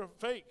know when you're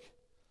fake.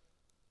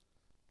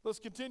 Let's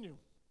continue.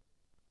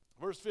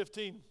 Verse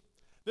 15.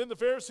 Then the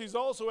Pharisees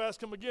also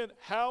asked him again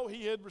how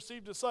he had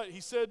received his sight.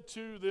 He said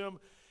to them,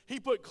 he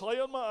put clay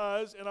on my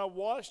eyes, and I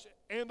washed,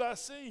 and I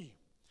see.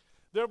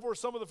 Therefore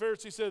some of the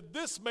Pharisees said,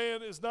 this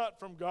man is not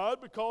from God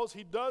because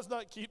he does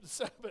not keep the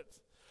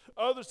Sabbath.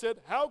 Others said,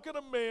 how can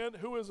a man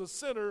who is a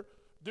sinner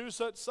do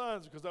such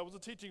signs? Because that was a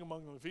teaching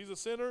among them. If he's a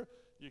sinner,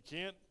 you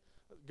can't.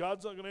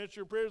 God's not going to answer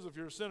your prayers if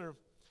you're a sinner.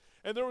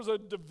 And there was a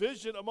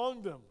division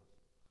among them.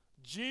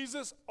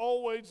 Jesus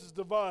always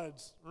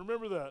divides.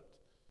 Remember that.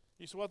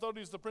 You say, well, I thought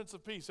he's the Prince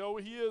of Peace. Oh,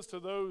 he is to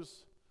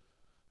those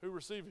who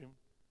receive him.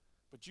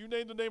 But you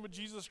name the name of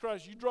Jesus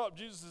Christ. You drop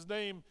Jesus'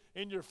 name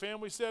in your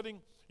family setting.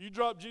 You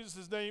drop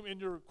Jesus' name in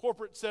your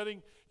corporate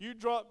setting. You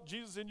drop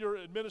Jesus in your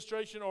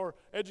administration or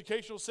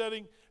educational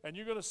setting, and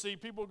you're going to see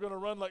people are going to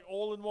run like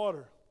oil and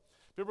water.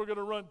 People are going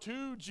to run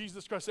to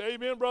Jesus Christ. Say,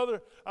 amen,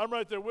 brother. I'm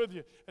right there with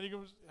you. And you're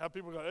going to have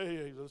people go,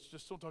 hey, let's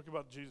just don't talk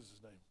about Jesus'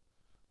 name.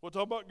 We'll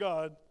talk about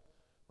God,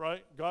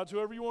 right? God's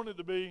whoever you want it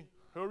to be,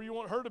 whoever you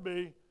want her to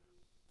be,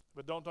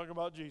 but don't talk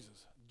about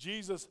Jesus.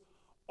 Jesus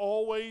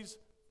always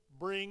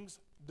brings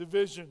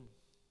division.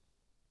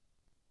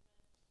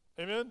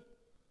 Amen?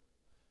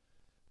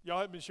 Y'all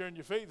haven't been sharing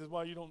your faith is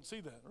why you don't see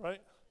that,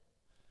 right?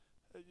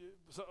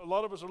 So a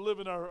lot of us are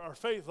living our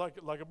faith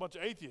like a bunch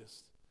of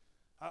atheists.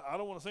 I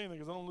don't want to say anything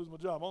because I don't lose my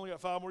job. I only got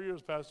 5 more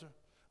years, Pastor.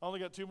 I only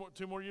got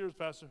two more years,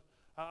 Pastor.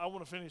 I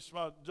want to finish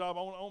my job.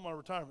 I want my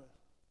retirement.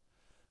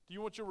 Do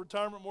you want your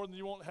retirement more than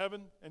you want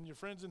heaven and your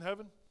friends in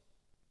heaven?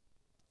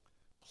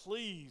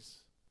 Please,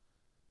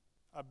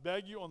 I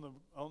beg you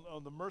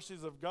on the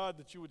mercies of God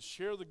that you would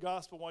share the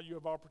gospel while you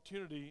have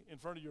opportunity in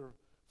front of your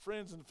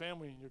friends and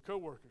family and your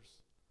coworkers.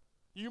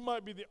 You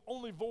might be the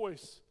only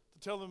voice to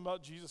tell them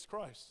about Jesus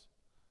Christ.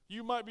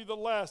 You might be the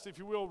last, if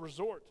you will,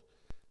 resort.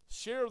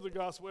 Share the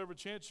gospel every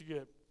chance you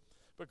get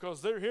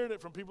because they're hearing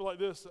it from people like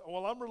this.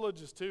 Well, I'm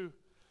religious too.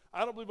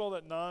 I don't believe all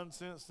that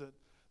nonsense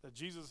that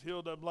Jesus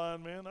healed that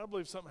blind man. I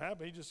believe something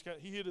happened.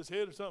 He hit his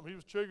head or something. He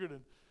was triggered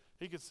and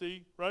he could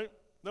see, right?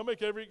 They'll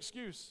make every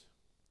excuse.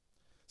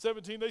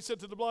 17, they said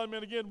to the blind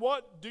man again,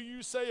 what do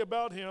you say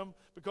about him?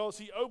 Because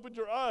he opened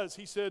your eyes.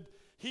 He said,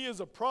 he is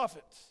a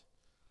prophet.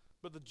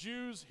 But the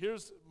Jews,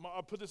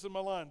 I'll put this in my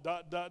line, ...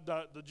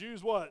 The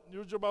Jews what?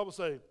 What does your Bible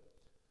say?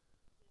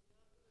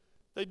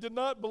 They did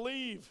not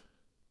believe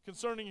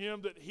concerning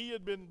him that he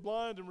had been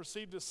blind and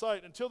received his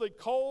sight until they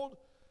called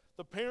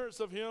the parents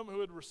of him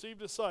who had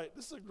received his sight.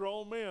 This is a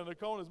grown man. They're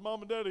calling his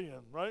mom and daddy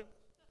in, right?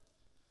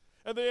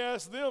 And they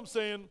asked them,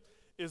 saying,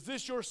 is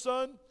this your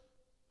son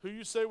who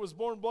you say was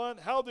born blind?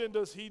 How then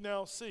does he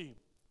now see?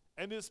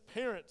 And his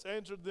parents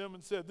answered them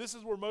and said, this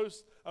is where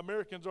most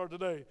Americans are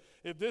today.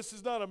 If this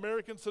is not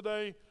Americans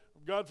today,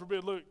 God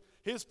forbid, look,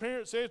 his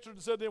parents answered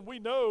and said to him, we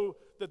know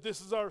that this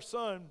is our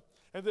son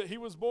and that he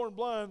was born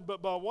blind,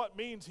 but by what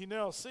means he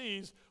now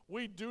sees,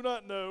 we do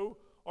not know,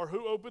 or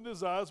who opened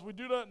his eyes, we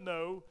do not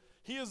know.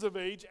 He is of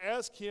age.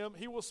 Ask him.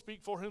 He will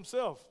speak for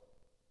himself.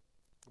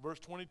 Verse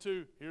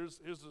 22, here's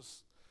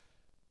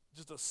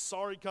just a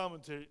sorry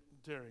commentary.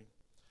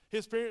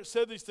 His parents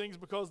said these things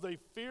because they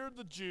feared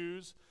the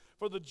Jews,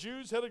 for the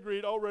Jews had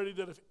agreed already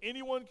that if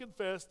anyone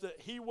confessed that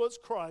he was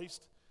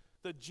Christ,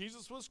 that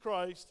Jesus was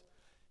Christ,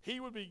 he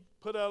would be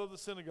put out of the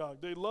synagogue.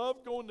 They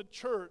loved going to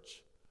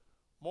church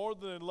more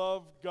than they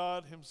loved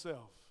God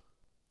himself.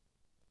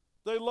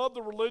 They loved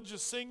the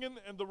religious singing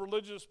and the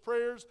religious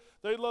prayers.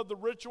 They loved the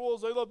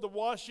rituals. They loved the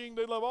washing.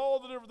 They loved all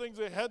the different things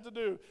they had to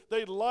do.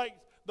 They liked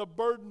the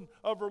burden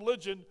of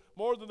religion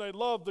more than they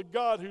loved the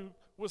God who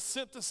was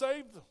sent to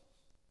save them.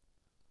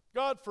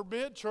 God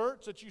forbid,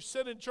 church, that you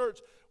sit in church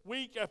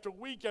week after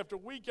week after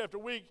week after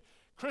week,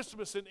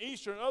 Christmas and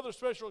Easter and other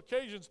special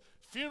occasions,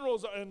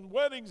 funerals and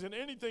weddings and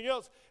anything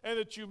else, and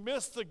that you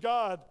miss the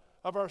God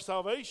of our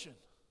salvation.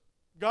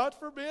 God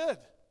forbid.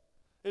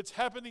 It's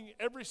happening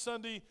every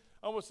Sunday,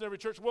 almost in every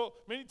church. Well,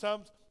 many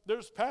times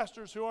there's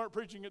pastors who aren't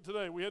preaching it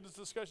today. We had this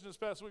discussion this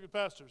past week with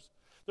pastors.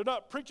 They're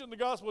not preaching the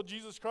gospel of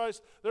Jesus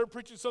Christ. They're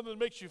preaching something that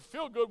makes you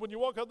feel good. When you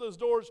walk out those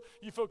doors,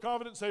 you feel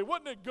confident and say,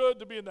 wasn't it good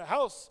to be in the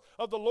house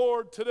of the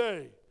Lord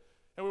today?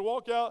 And we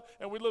walk out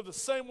and we live the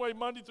same way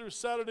Monday through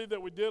Saturday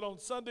that we did on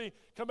Sunday,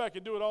 come back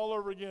and do it all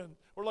over again.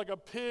 We're like a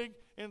pig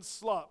in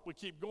slop. We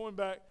keep going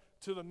back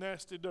to the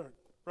nasty dirt,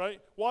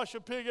 right? Wash a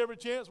pig every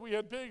chance. We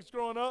had pigs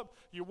growing up.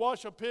 You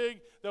wash a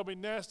pig, they'll be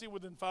nasty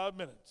within 5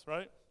 minutes,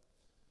 right?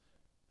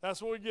 That's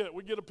what we get.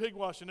 We get a pig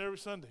washing every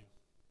Sunday.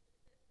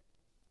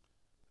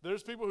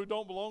 There's people who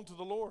don't belong to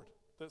the Lord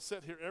that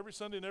sit here every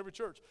Sunday in every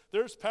church.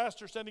 There's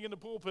pastors standing in the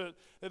pulpit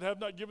that have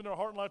not given their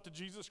heart and life to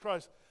Jesus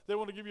Christ. They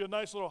want to give you a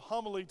nice little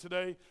homily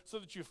today so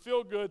that you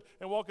feel good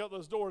and walk out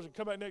those doors and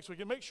come back next week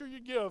and make sure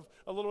you give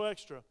a little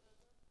extra.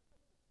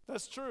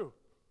 That's true.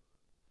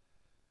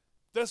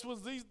 That's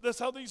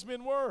how these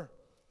men were.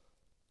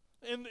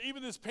 And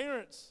even his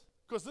parents,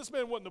 because this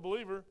man wasn't a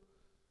believer,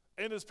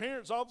 and his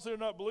parents obviously are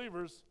not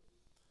believers,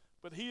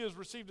 but he has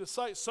received his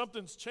sight.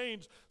 Something's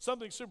changed,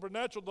 something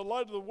supernatural. The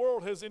light of the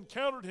world has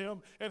encountered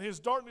him, and his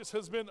darkness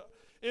has been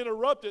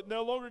interrupted.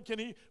 No longer can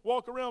he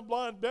walk around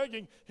blind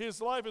begging.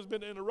 His life has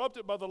been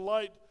interrupted by the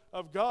light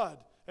of God.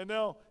 And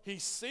now he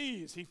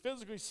sees, he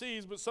physically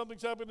sees, but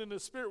something's happened in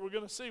his spirit. We're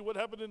going to see what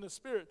happened in his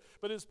spirit.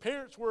 But his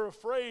parents were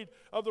afraid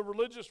of the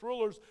religious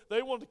rulers.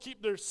 They wanted to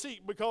keep their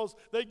seat because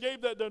they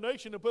gave that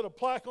donation and put a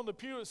plaque on the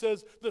pew that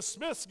says, the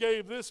Smiths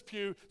gave this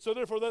pew, so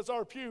therefore that's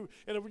our pew.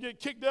 And if we get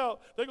kicked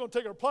out, they're going to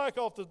take our plaque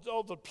off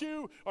the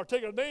pew or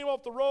take our name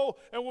off the roll,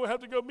 and we'll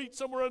have to go meet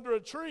somewhere under a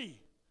tree.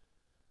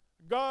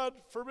 God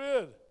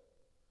forbid.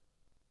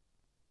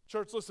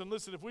 Church, listen,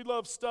 if we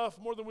love stuff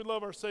more than we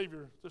love our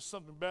Savior, there's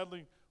something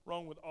badly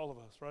wrong with all of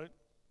us, right?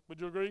 Would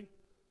you agree?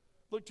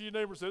 Look to your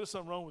neighbor and say, there's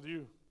something wrong with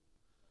you.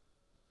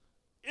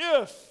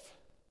 If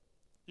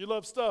you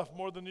love stuff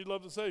more than you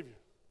love the Savior.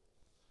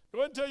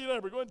 Go ahead and tell your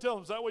neighbor. Go ahead and tell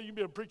them. So that way you can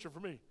be a preacher for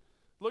me.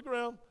 Look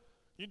around.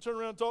 You can turn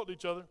around and talk to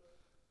each other.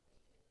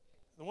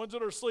 The ones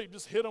that are asleep,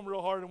 just hit them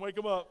real hard and wake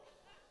them up.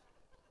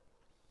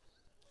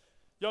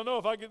 Y'all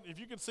know if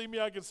you can see me,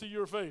 I can see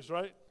your face,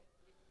 right?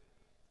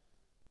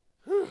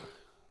 Whew.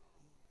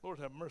 Lord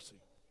have mercy.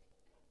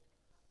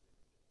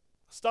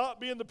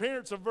 Stop being the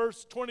parents of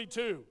verse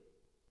 22.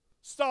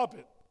 Stop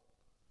it.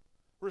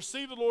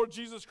 Receive the Lord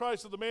Jesus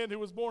Christ of the man who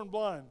was born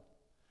blind.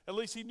 At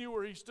least he knew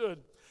where he stood.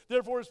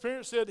 Therefore his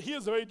parents said, he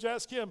is of age,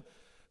 ask him.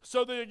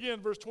 So they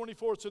again, verse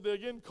 24, so they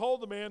again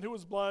called the man who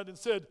was blind and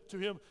said to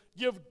him,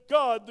 give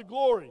God the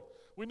glory.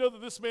 We know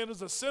that this man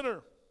is a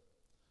sinner.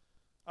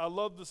 I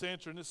love this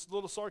answer, and this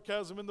little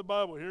sarcasm in the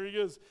Bible. Here he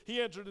is. He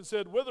answered and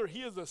said, whether he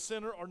is a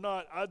sinner or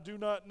not, I do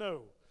not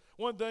know.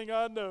 One thing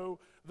I know,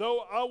 though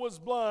I was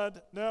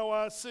blind, now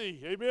I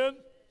see. Amen?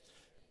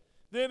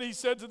 Then he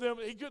said to them,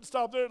 he couldn't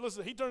stop there.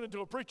 Listen, he turned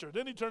into a preacher.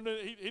 Then he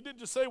didn't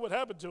just say what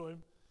happened to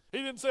him. He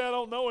didn't say, I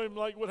don't know him,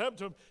 like what happened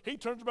to him. He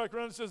turns back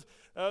around and says,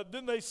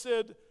 then they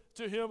said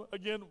to him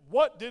again,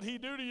 what did he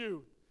do to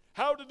you?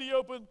 How did he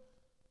open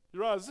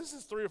your eyes? This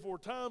is 3 or 4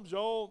 times,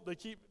 y'all.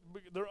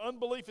 Their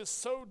unbelief is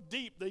so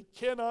deep, they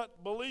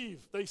cannot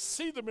believe. They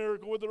see the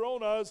miracle with their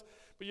own eyes,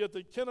 but yet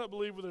they cannot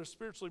believe with their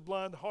spiritually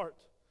blind heart.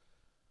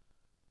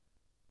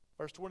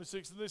 Verse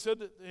 26, and they said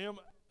to him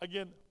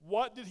again,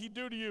 what did he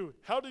do to you?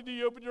 How did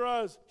he open your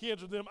eyes? He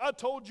answered them, I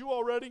told you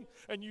already,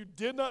 and you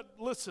did not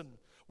listen.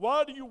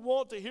 Why do you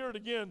want to hear it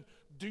again?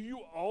 Do you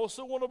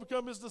also want to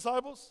become his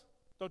disciples?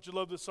 Don't you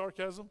love this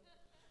sarcasm?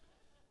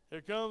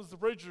 Here comes the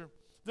preacher.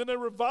 Then they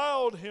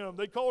reviled him.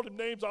 They called him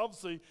names,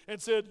 obviously, and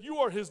said, you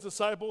are his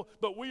disciple,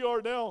 but we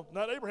are now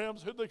not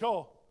Abraham's. Who'd they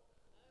call?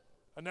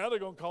 And now they're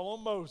going to call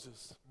him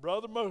Moses,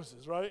 brother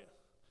Moses, right?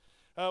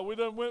 We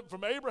done went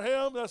from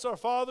Abraham, that's our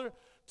father,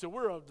 to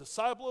we're a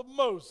disciple of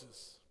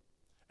Moses.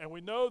 And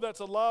we know that's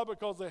a lie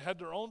because they had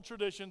their own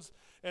traditions,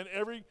 and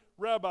every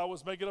rabbi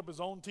was making up his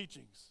own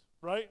teachings,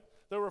 right?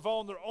 They were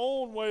following their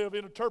own way of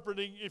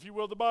interpreting, if you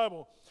will, the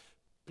Bible.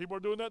 People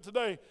are doing that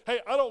today. Hey,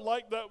 I don't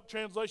like that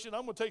translation.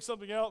 I'm going to take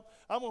something out.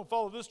 I'm going to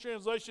follow this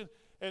translation.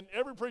 And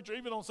every preacher,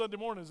 even on Sunday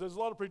mornings, there's a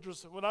lot of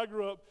preachers, when I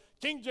grew up,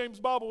 King James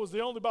Bible was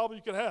the only Bible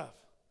you could have.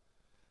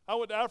 I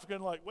went to Africa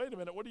and like, wait a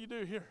minute, what do you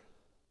do here?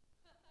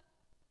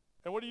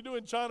 And what do you do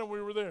in China when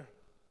we were there?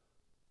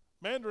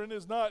 Mandarin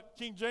is not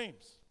King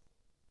James.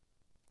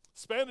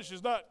 Spanish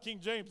is not King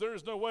James. There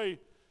is no way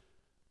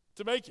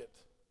to make it.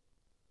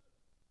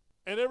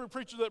 And every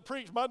preacher that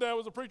preached, my dad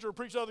was a preacher who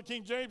preached out of the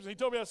King James, and he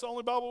told me that's the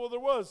only Bible there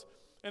was.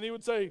 And he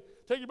would say,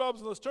 take your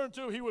Bibles and let's turn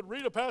to. He would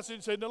read a passage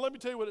and say, now let me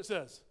tell you what it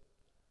says.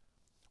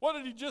 What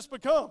did he just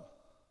become?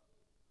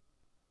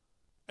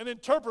 An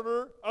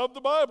interpreter of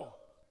the Bible.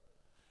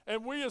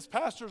 And we as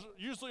pastors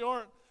usually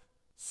aren't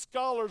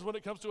scholars when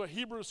it comes to a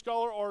Hebrew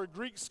scholar or a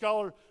Greek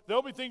scholar.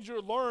 There'll be things you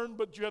learn,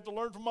 but you have to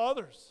learn from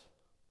others.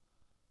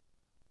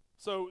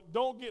 So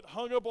don't get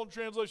hung up on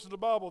translations of the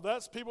Bible.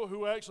 That's people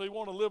who actually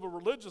want to live a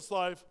religious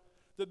life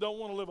that don't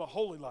want to live a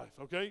holy life,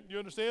 okay? You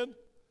understand?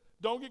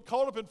 Don't get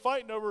caught up in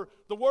fighting over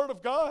the Word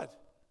of God.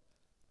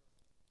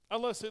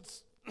 Unless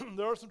it's,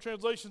 there are some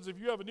translations, if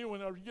you have a new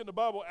one or you get in the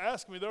Bible,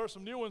 ask me. There are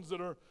some new ones that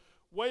are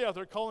way out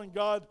there calling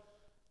God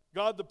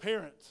the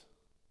parent.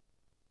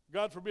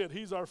 God forbid,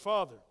 He's our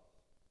Father.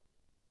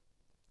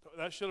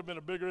 That should have been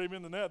a bigger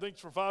amen than that.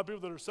 Thanks for 5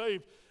 people that are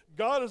saved.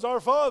 God is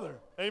our Father.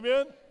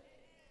 Amen?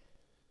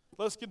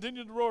 Let's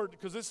continue to roar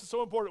because this is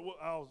so important.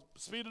 I'll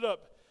speed it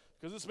up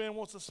because this man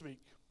wants to speak.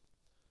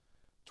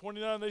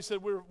 29, they said,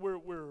 we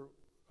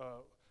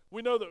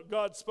know that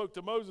God spoke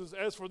to Moses.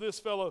 As for this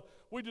fellow,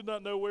 we do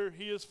not know where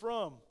he is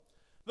from.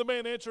 The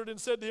man answered and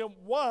said to him,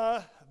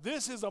 why,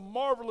 this is a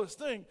marvelous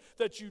thing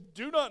that you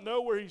do not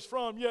know where he's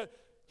from, yet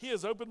he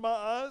has opened my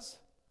eyes.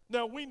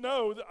 Now we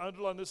know, I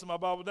underline this in my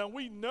Bible, now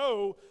we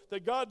know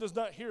that God does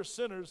not hear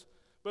sinners,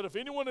 but if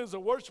anyone is a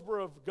worshiper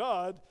of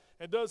God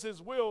and does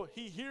his will,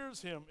 he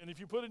hears him. And if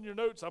you put in your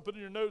notes, I put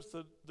in your notes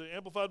the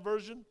Amplified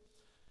Version,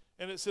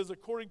 and it says,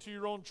 according to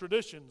your own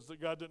traditions,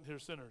 that God didn't hear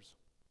sinners.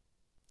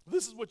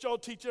 This is what y'all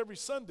teach every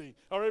Sunday,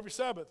 or every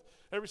Sabbath,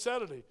 every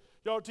Saturday.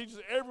 Y'all teach us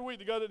every week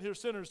that God didn't hear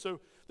sinners.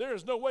 So there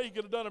is no way he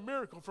could have done a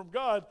miracle from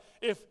God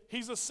if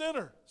he's a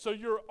sinner. So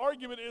your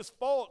argument is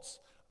false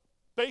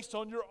based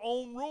on your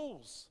own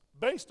rules,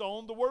 based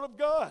on the Word of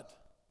God.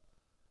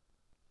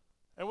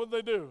 And what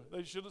did they do?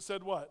 They should have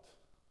said what?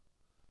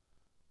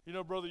 You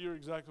know, brother, you're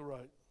exactly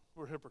right.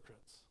 We're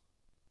hypocrites.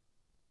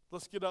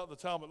 Let's get out the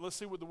Talmud. Let's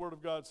see what the Word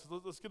of God says.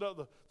 Let's get out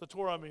the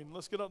Torah,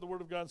 Let's get out the Word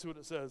of God and see what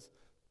it says.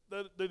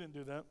 They didn't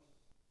do that.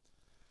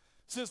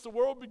 Since the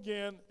world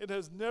began, it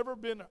has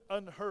been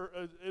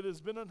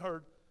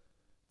unheard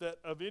that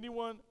of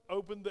anyone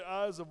opened the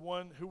eyes of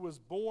one who was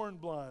born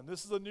blind.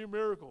 This is a new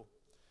miracle.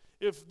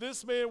 If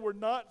this man were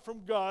not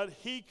from God,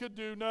 he could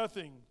do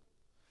nothing.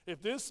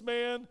 If this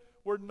man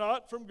were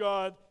not from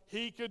God,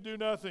 he could do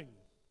nothing.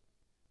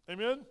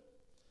 Amen?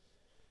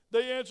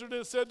 They answered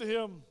and said to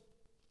him,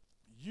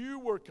 You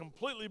were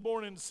completely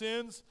born in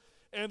sins,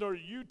 and are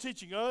you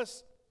teaching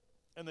us?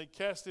 And they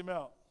cast him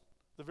out,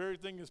 the very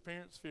thing his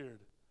parents feared.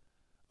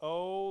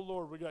 Oh,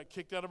 Lord, we got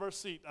kicked out of our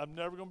seat. I'm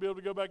never going to be able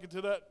to go back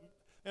into that.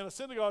 And a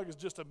synagogue is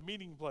just a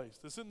meeting place.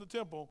 This isn't the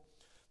temple.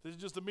 This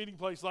is just a meeting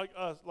place like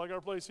us, like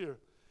our place here.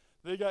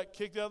 They got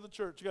kicked out of the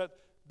church. You got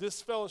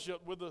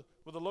disfellowship with the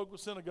local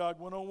synagogue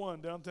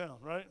 101 downtown,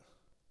 right?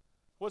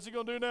 What's he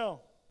going to do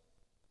now?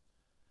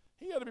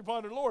 He had to be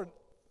pondering, Lord,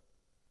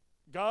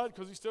 God,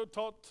 because he still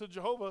talked to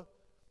Jehovah.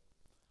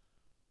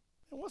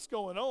 And what's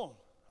going on?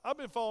 I've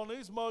been following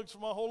these mugs for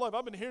my whole life.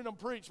 I've been hearing them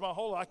preach my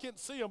whole life. I can't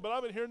see them, but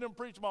I've been hearing them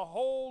preach my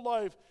whole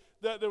life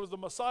that there was the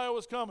Messiah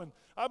was coming.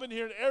 I've been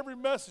hearing every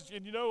message.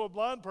 And you know, a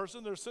blind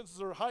person, their senses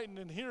are heightened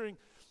in hearing.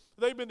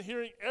 They've been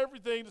hearing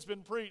everything that's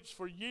been preached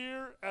for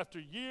year after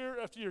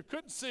year after year.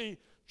 Couldn't see,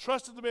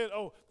 trusted the man.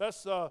 Oh,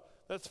 that's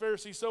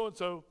Pharisee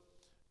so-and-so,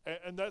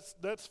 and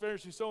that's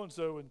Pharisee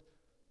so-and-so. And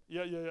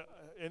yeah.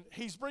 And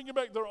he's bringing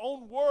back their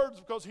own words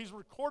because he's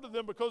recorded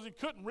them because he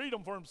couldn't read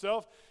them for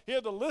himself. He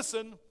had to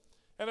listen,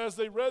 and as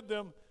they read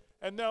them,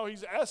 and now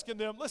he's asking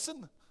them,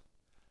 listen,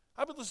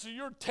 I've been listening to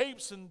your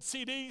tapes and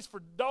CDs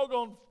for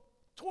doggone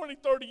 20,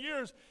 30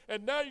 years,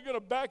 and now you're going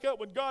to back up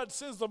when God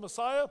sends the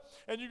Messiah,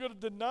 and you're going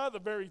to deny the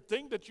very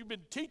thing that you've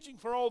been teaching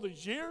for all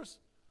these years?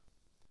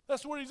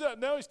 That's where he's at.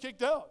 Now he's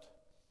kicked out.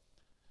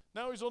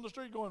 Now he's on the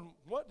street going,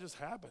 what just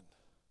happened,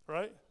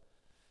 right?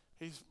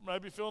 He's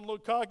maybe feeling a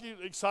little cocky,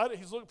 excited.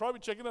 He's probably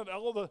checking out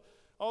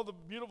all the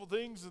beautiful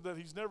things that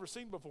he's never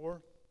seen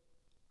before.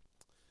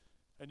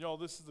 And y'all,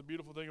 this is the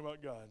beautiful thing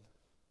about God.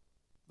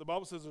 The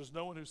Bible says there's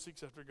no one who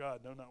seeks after God,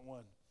 no, not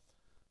one.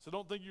 So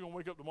don't think you're going to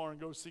wake up tomorrow and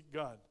go seek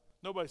God.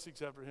 Nobody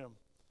seeks after him.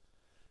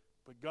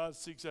 But God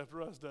seeks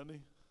after us, doesn't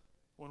he?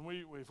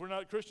 If we're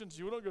not Christians,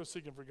 you don't go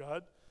seeking for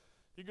God.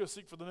 You go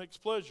seek for the next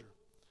pleasure.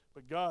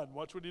 But God,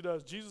 watch what he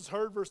does. Jesus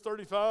heard, verse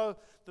 35,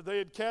 that they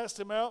had cast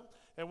him out.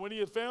 And when he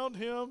had found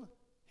him,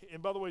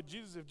 and by the way, if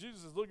Jesus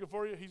is looking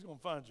for you, he's going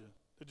to find you.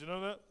 Did you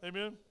know that?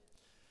 Amen? And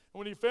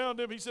when he found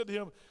him, he said to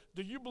him,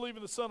 do you believe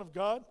in the Son of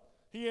God?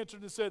 He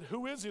answered and said,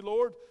 who is he,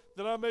 Lord,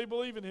 that I may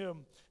believe in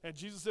him? And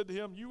Jesus said to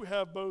him, you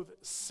have both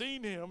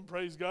seen him,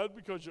 praise God,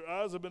 because your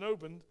eyes have been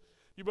opened.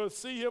 You both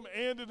see him,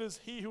 and it is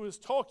he who is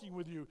talking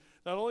with you.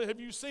 Not only have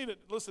you seen it,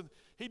 listen,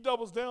 he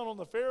doubles down on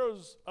the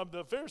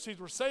Pharisees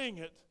were saying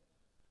it,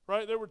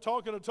 right? They were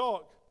talking a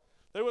talk.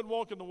 They weren't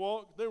walking the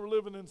walk. They were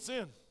living in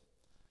sin.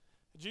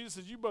 And Jesus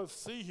says, you both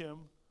see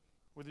him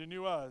with your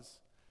new eyes,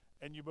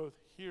 and you both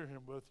hear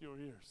him with your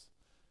ears.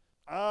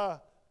 I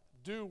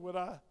do what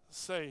I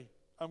say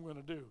I'm going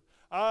to do.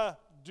 I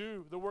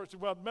do the works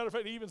of God. Matter of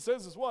fact, he even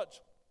says this,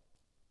 watch.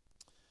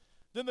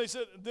 Then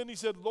he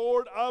said,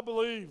 Lord, I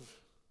believe.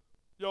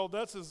 Y'all,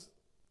 that's as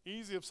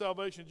easy of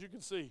salvation as you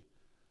can see.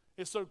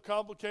 It's so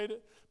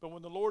complicated, but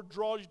when the Lord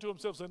draws you to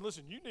himself, saying,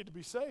 listen, you need to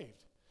be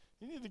saved.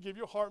 You need to give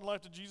your heart and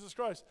life to Jesus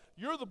Christ.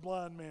 You're the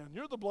blind man.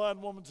 You're the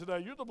blind woman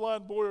today. You're the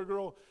blind boy or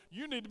girl.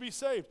 You need to be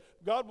saved.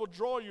 God will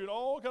draw you in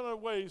all kinds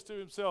of ways to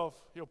himself.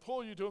 He'll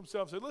pull you to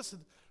himself. Say, listen,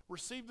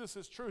 receive this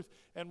as truth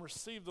and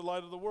receive the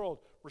light of the world.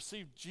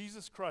 Receive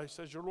Jesus Christ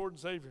as your Lord and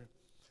Savior.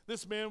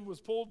 This man was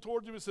pulled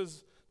towards him and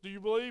says, do you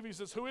believe? He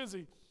says, who is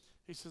he?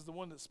 He says, the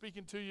one that's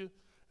speaking to you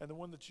and the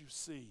one that you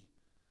see.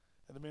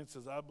 And the man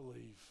says, I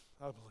believe.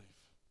 I believe.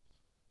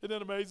 Isn't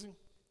that amazing?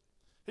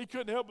 He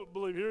couldn't help but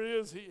believe. Here he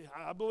is.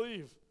 I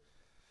believe.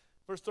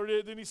 Verse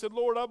 38, then he said,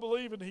 Lord, I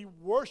believe. And he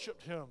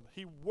worshiped him.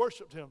 He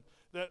worshiped him.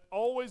 That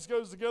always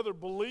goes together.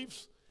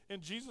 Beliefs in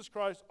Jesus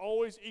Christ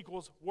always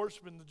equals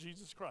worshiping the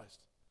Jesus Christ.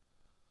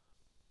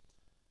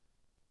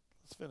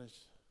 Let's finish.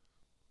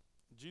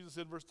 Jesus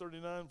said, verse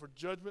 39, for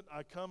judgment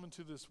I come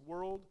into this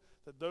world,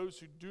 that those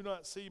who do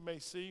not see may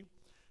see,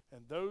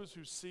 and those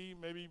who see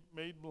may be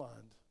made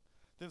blind.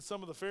 Then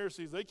some of the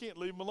Pharisees, they can't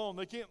leave him alone.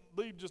 They can't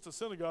leave just a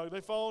synagogue. They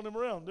follow him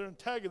around. They're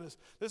antagonists.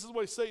 This is the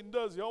way Satan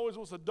does. He always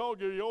wants to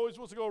dog you. He always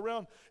wants to go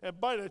around and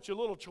bite at you,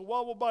 little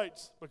chihuahua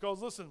bites.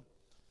 Because listen,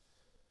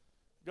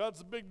 God's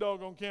the big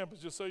dog on campus,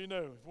 just so you know,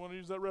 if you want to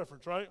use that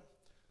reference, right?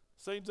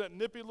 Satan's that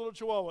nippy little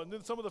chihuahua. And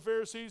then some of the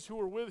Pharisees who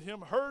were with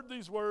him heard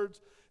these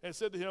words and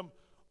said to him,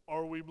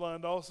 are we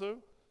blind also?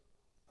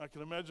 I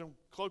can imagine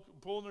them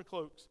pulling their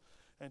cloaks.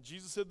 And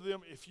Jesus said to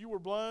them, if you were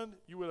blind,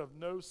 you would have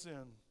no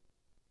sin.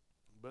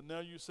 But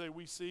now you say,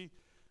 we see,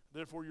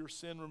 therefore your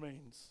sin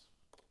remains.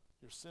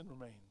 Your sin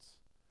remains.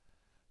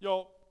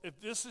 Y'all, if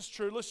this is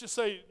true, let's just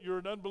say you're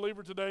an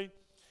unbeliever today,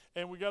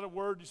 and we got a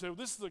word, you say, well,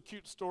 this is a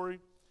cute story.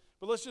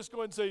 But let's just go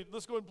ahead and say,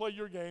 let's go ahead and play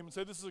your game and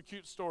say, this is a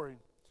cute story.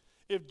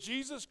 If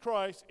Jesus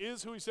Christ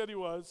is who he said he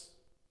was,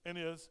 and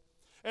is,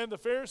 and the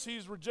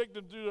Pharisees rejected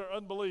him due to their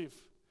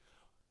unbelief,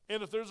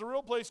 and if there's a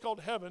real place called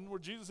heaven, where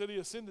Jesus said he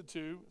ascended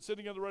to,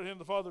 sitting at the right hand of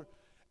the Father,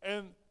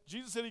 and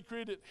Jesus said he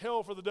created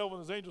hell for the devil and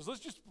his angels.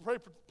 Let's just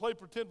play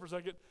pretend for a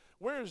second.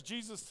 Where is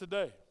Jesus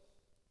today?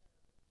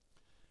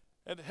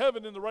 And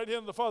heaven in the right hand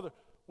of the Father.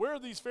 Where are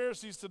these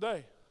Pharisees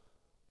today?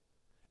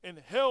 In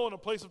hell, in a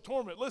place of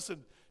torment.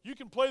 Listen, you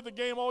can play the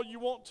game all you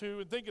want to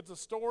and think it's a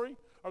story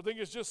or think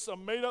it's just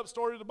some made-up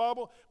story of the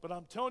Bible, but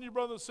I'm telling you,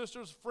 brothers and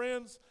sisters,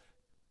 friends,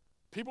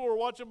 People who are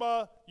watching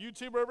by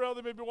YouTube or wherever else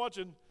they may be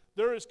watching,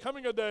 there is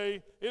coming a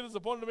day, it is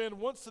appointed a man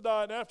once to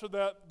die, and after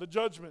that, the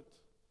judgment.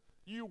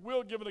 You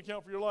will give an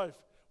account for your life.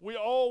 We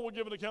all will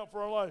give an account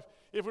for our life.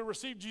 If we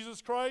receive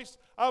Jesus Christ,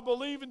 I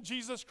believe in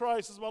Jesus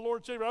Christ as my Lord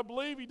and Savior. I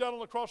believe he died on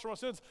the cross for my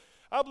sins.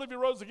 I believe he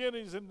rose again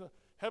and he's in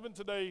heaven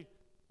today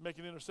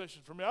making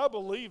intercession for me. I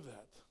believe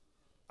that.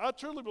 I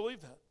truly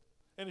believe that.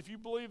 And if you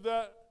believe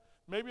that,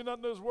 maybe not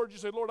in those words, you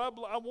say, Lord, I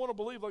want to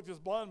believe like this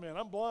blind man.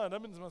 I'm blind.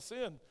 I'm in my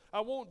sin.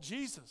 I want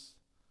Jesus.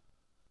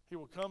 He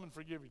will come and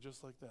forgive you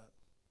just like that.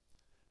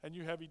 And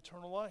you have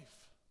eternal life.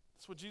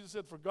 That's what Jesus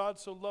said, for God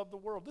so loved the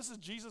world. This is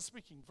Jesus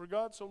speaking. For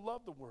God so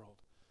loved the world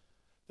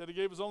that he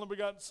gave his only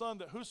begotten Son,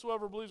 that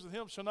whosoever believes in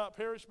him shall not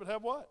perish, but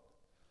have what?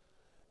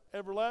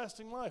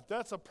 Everlasting life.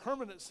 That's a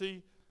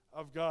permanency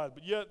of God.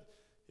 But yet,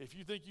 if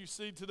you think you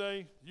see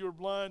today, you are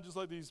blind just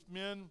like these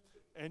men,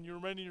 and you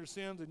remain in your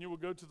sins, and you will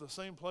go to the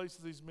same place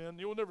as these men,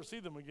 you will never see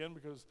them again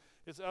because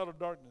it's out of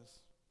darkness.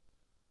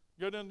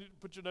 Go down and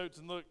put your notes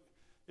and look.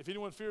 If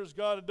anyone fears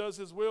God and does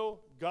his will,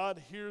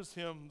 God hears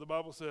him, the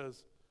Bible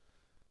says.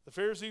 The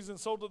Pharisees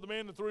insulted the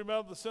man and threw him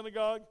out of the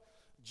synagogue.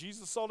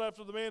 Jesus sought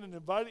after the man and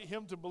invited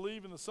him to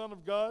believe in the Son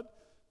of God.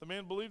 The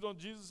man believed on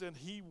Jesus and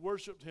he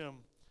worshiped him.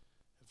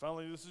 And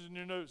finally, this is in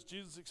your notes.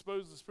 Jesus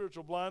exposed the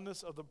spiritual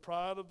blindness of the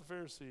pride of the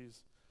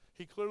Pharisees.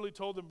 He clearly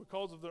told them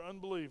because of their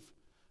unbelief,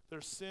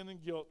 their sin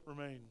and guilt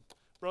remain.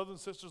 Brothers and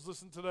sisters,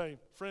 listen today.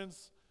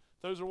 Friends,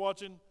 those who are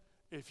watching,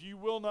 if you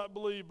will not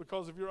believe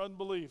because of your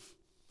unbelief,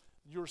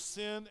 your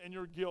sin and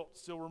your guilt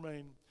still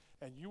remain,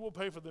 and you will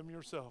pay for them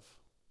yourself.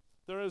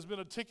 There has been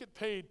a ticket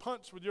paid,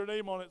 punched with your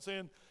name on it,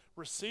 saying,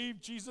 receive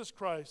Jesus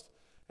Christ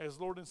as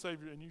Lord and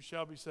Savior, and you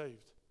shall be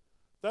saved.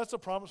 That's a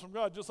promise from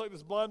God. Just like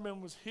this blind man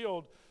was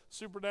healed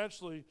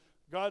supernaturally,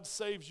 God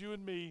saves you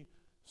and me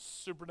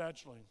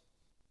supernaturally.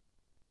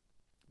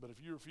 But if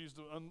you refuse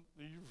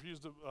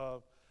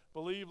to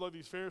believe like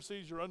these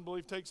Pharisees, your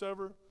unbelief takes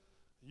over,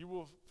 you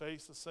will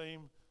face the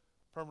same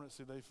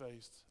permanency they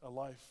faced, a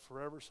life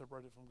forever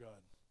separated from God.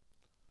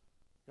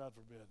 God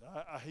forbid.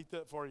 I hate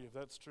that for you if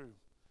that's true.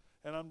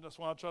 And that's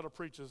why I try to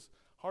preach as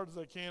hard as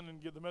I can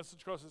and get the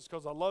message across. It's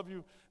because I love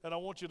you and I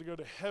want you to go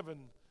to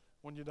heaven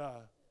when you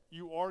die.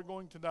 You are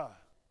going to die.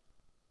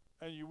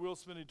 And you will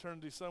spend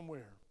eternity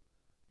somewhere,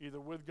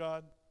 either with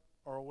God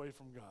or away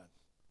from God.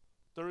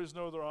 There is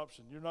no other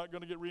option. You're not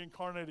going to get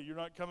reincarnated. You're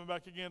not coming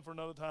back again for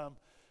another time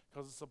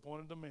because it's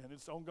appointed to man.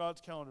 It's on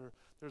God's calendar.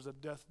 There's a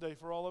death day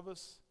for all of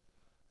us,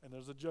 and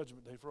there's a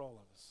judgment day for all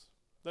of us.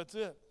 That's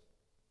it.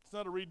 It's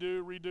not a redo,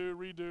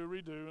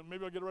 and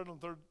maybe I'll get it right on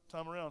the third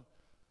time around.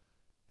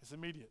 It's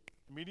immediate.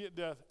 Immediate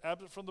death,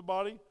 absent from the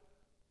body,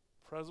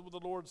 present with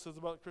the Lord says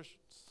about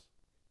Christians.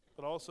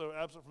 But also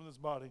absent from this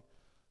body,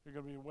 you're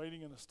going to be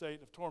waiting in a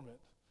state of torment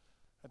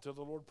until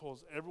the Lord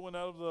pulls everyone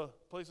out of the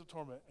place of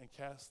torment and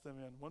casts them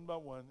in one by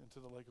one into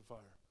the lake of fire.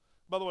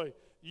 By the way,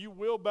 you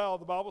will bow.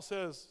 The Bible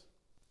says,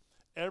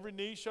 every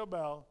knee shall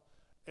bow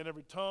and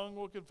every tongue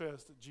will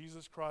confess that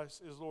Jesus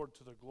Christ is Lord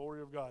to the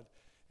glory of God.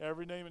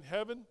 Every name in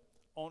heaven,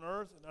 on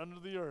earth, and under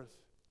the earth.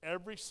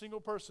 Every single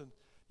person.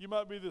 You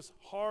might be this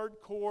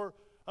hardcore,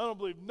 I don't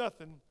believe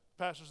nothing,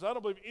 pastors. I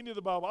don't believe any of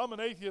the Bible. I'm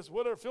an atheist,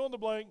 whatever, fill in the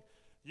blank.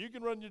 You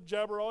can run your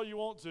jabber all you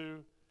want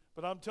to,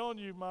 but I'm telling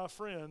you, my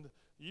friend,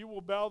 you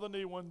will bow the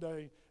knee one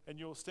day and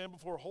you'll stand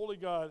before holy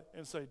God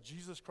and say,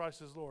 Jesus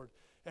Christ is Lord.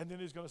 And then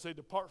he's going to say,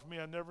 depart from me,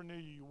 I never knew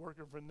you, you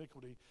worker for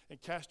iniquity,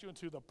 and cast you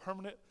into the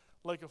permanent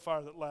lake of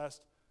fire that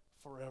lasts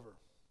forever.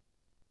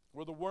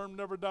 Where the worm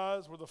never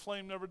dies, where the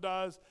flame never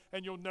dies,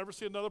 and you'll never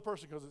see another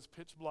person because it's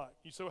pitch black.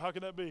 You say, well, how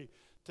can that be?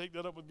 Take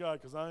that up with God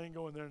because I ain't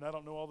going there and I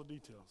don't know all the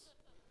details.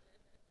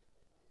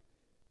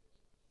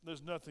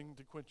 There's nothing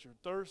to quench your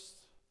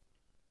thirst.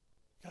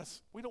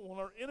 Guys, we don't want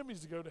our enemies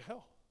to go to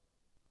hell.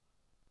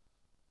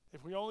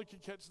 If we only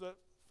could catch that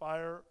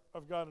fire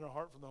of God in our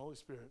heart from the Holy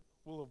Spirit,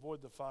 we'll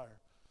avoid the fire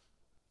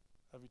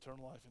of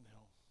eternal life in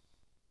hell.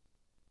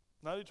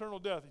 Not eternal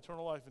death,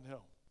 eternal life in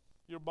hell.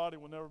 Your body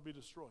will never be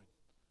destroyed.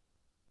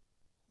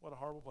 What a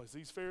horrible place.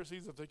 These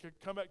Pharisees, if they could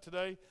come back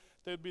today,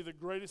 they'd be the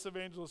greatest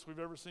evangelists we've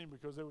ever seen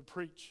because they would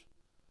preach.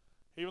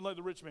 Even like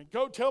the rich man,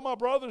 go tell my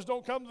brothers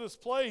don't come to this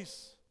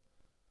place.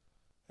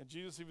 And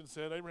Jesus even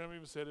said, Abraham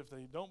even said, if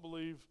they don't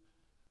believe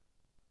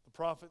the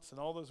prophets and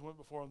all those who went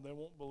before them, they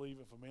won't believe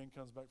if a man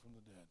comes back from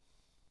the dead.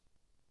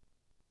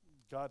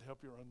 God,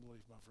 help your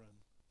unbelief, my friend.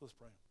 Let's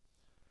pray.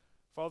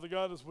 Father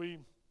God, as we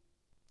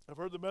have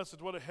heard the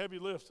message, what a heavy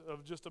lift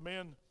of just a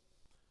man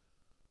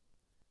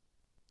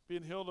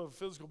being healed of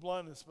physical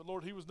blindness. But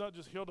Lord, he was not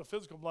just healed of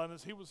physical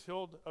blindness, he was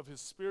healed of his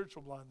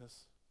spiritual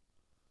blindness.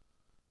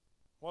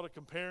 What a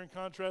compare and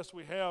contrast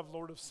we have,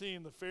 Lord, of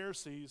seeing the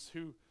Pharisees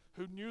who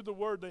knew the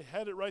word. They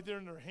had it right there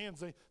in their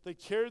hands. They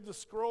carried the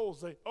scrolls.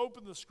 They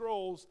opened the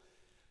scrolls.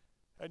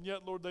 And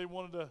yet, Lord, they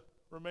wanted to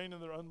remain in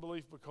their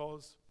unbelief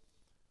because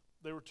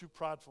they were too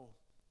prideful.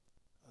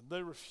 And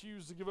they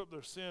refused to give up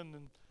their sin.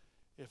 And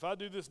if I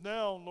do this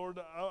now, Lord,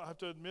 I have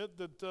to admit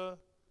that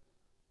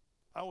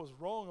I was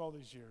wrong all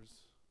these years.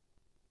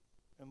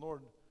 And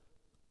Lord,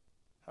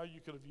 how you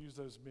could have used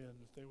those men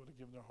if they would have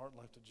given their heart and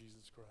life to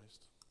Jesus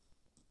Christ.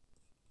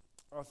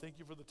 I thank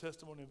you for the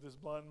testimony of this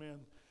blind man,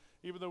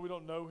 even though we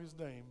don't know his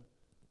name.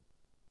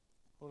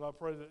 Lord, I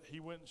pray that he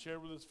went and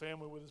shared with his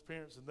family, with his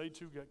parents, and they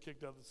too got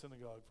kicked out of the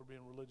synagogue for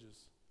being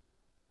religious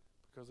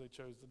because they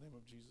chose the name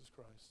of Jesus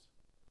Christ.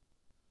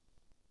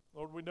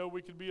 Lord, we know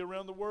we could be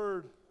around the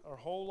Word our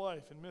whole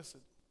life and miss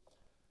it.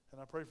 And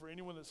I pray for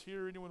anyone that's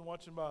here, anyone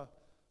watching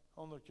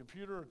on the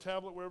computer or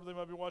tablet, wherever they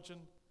might be watching,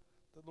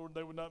 that, Lord,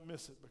 they would not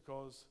miss it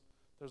because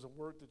there's a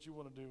work that you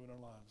want to do in our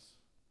lives.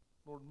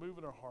 Lord, move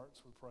in our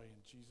hearts, we pray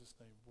in Jesus'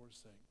 name, for his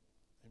sake.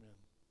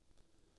 Amen.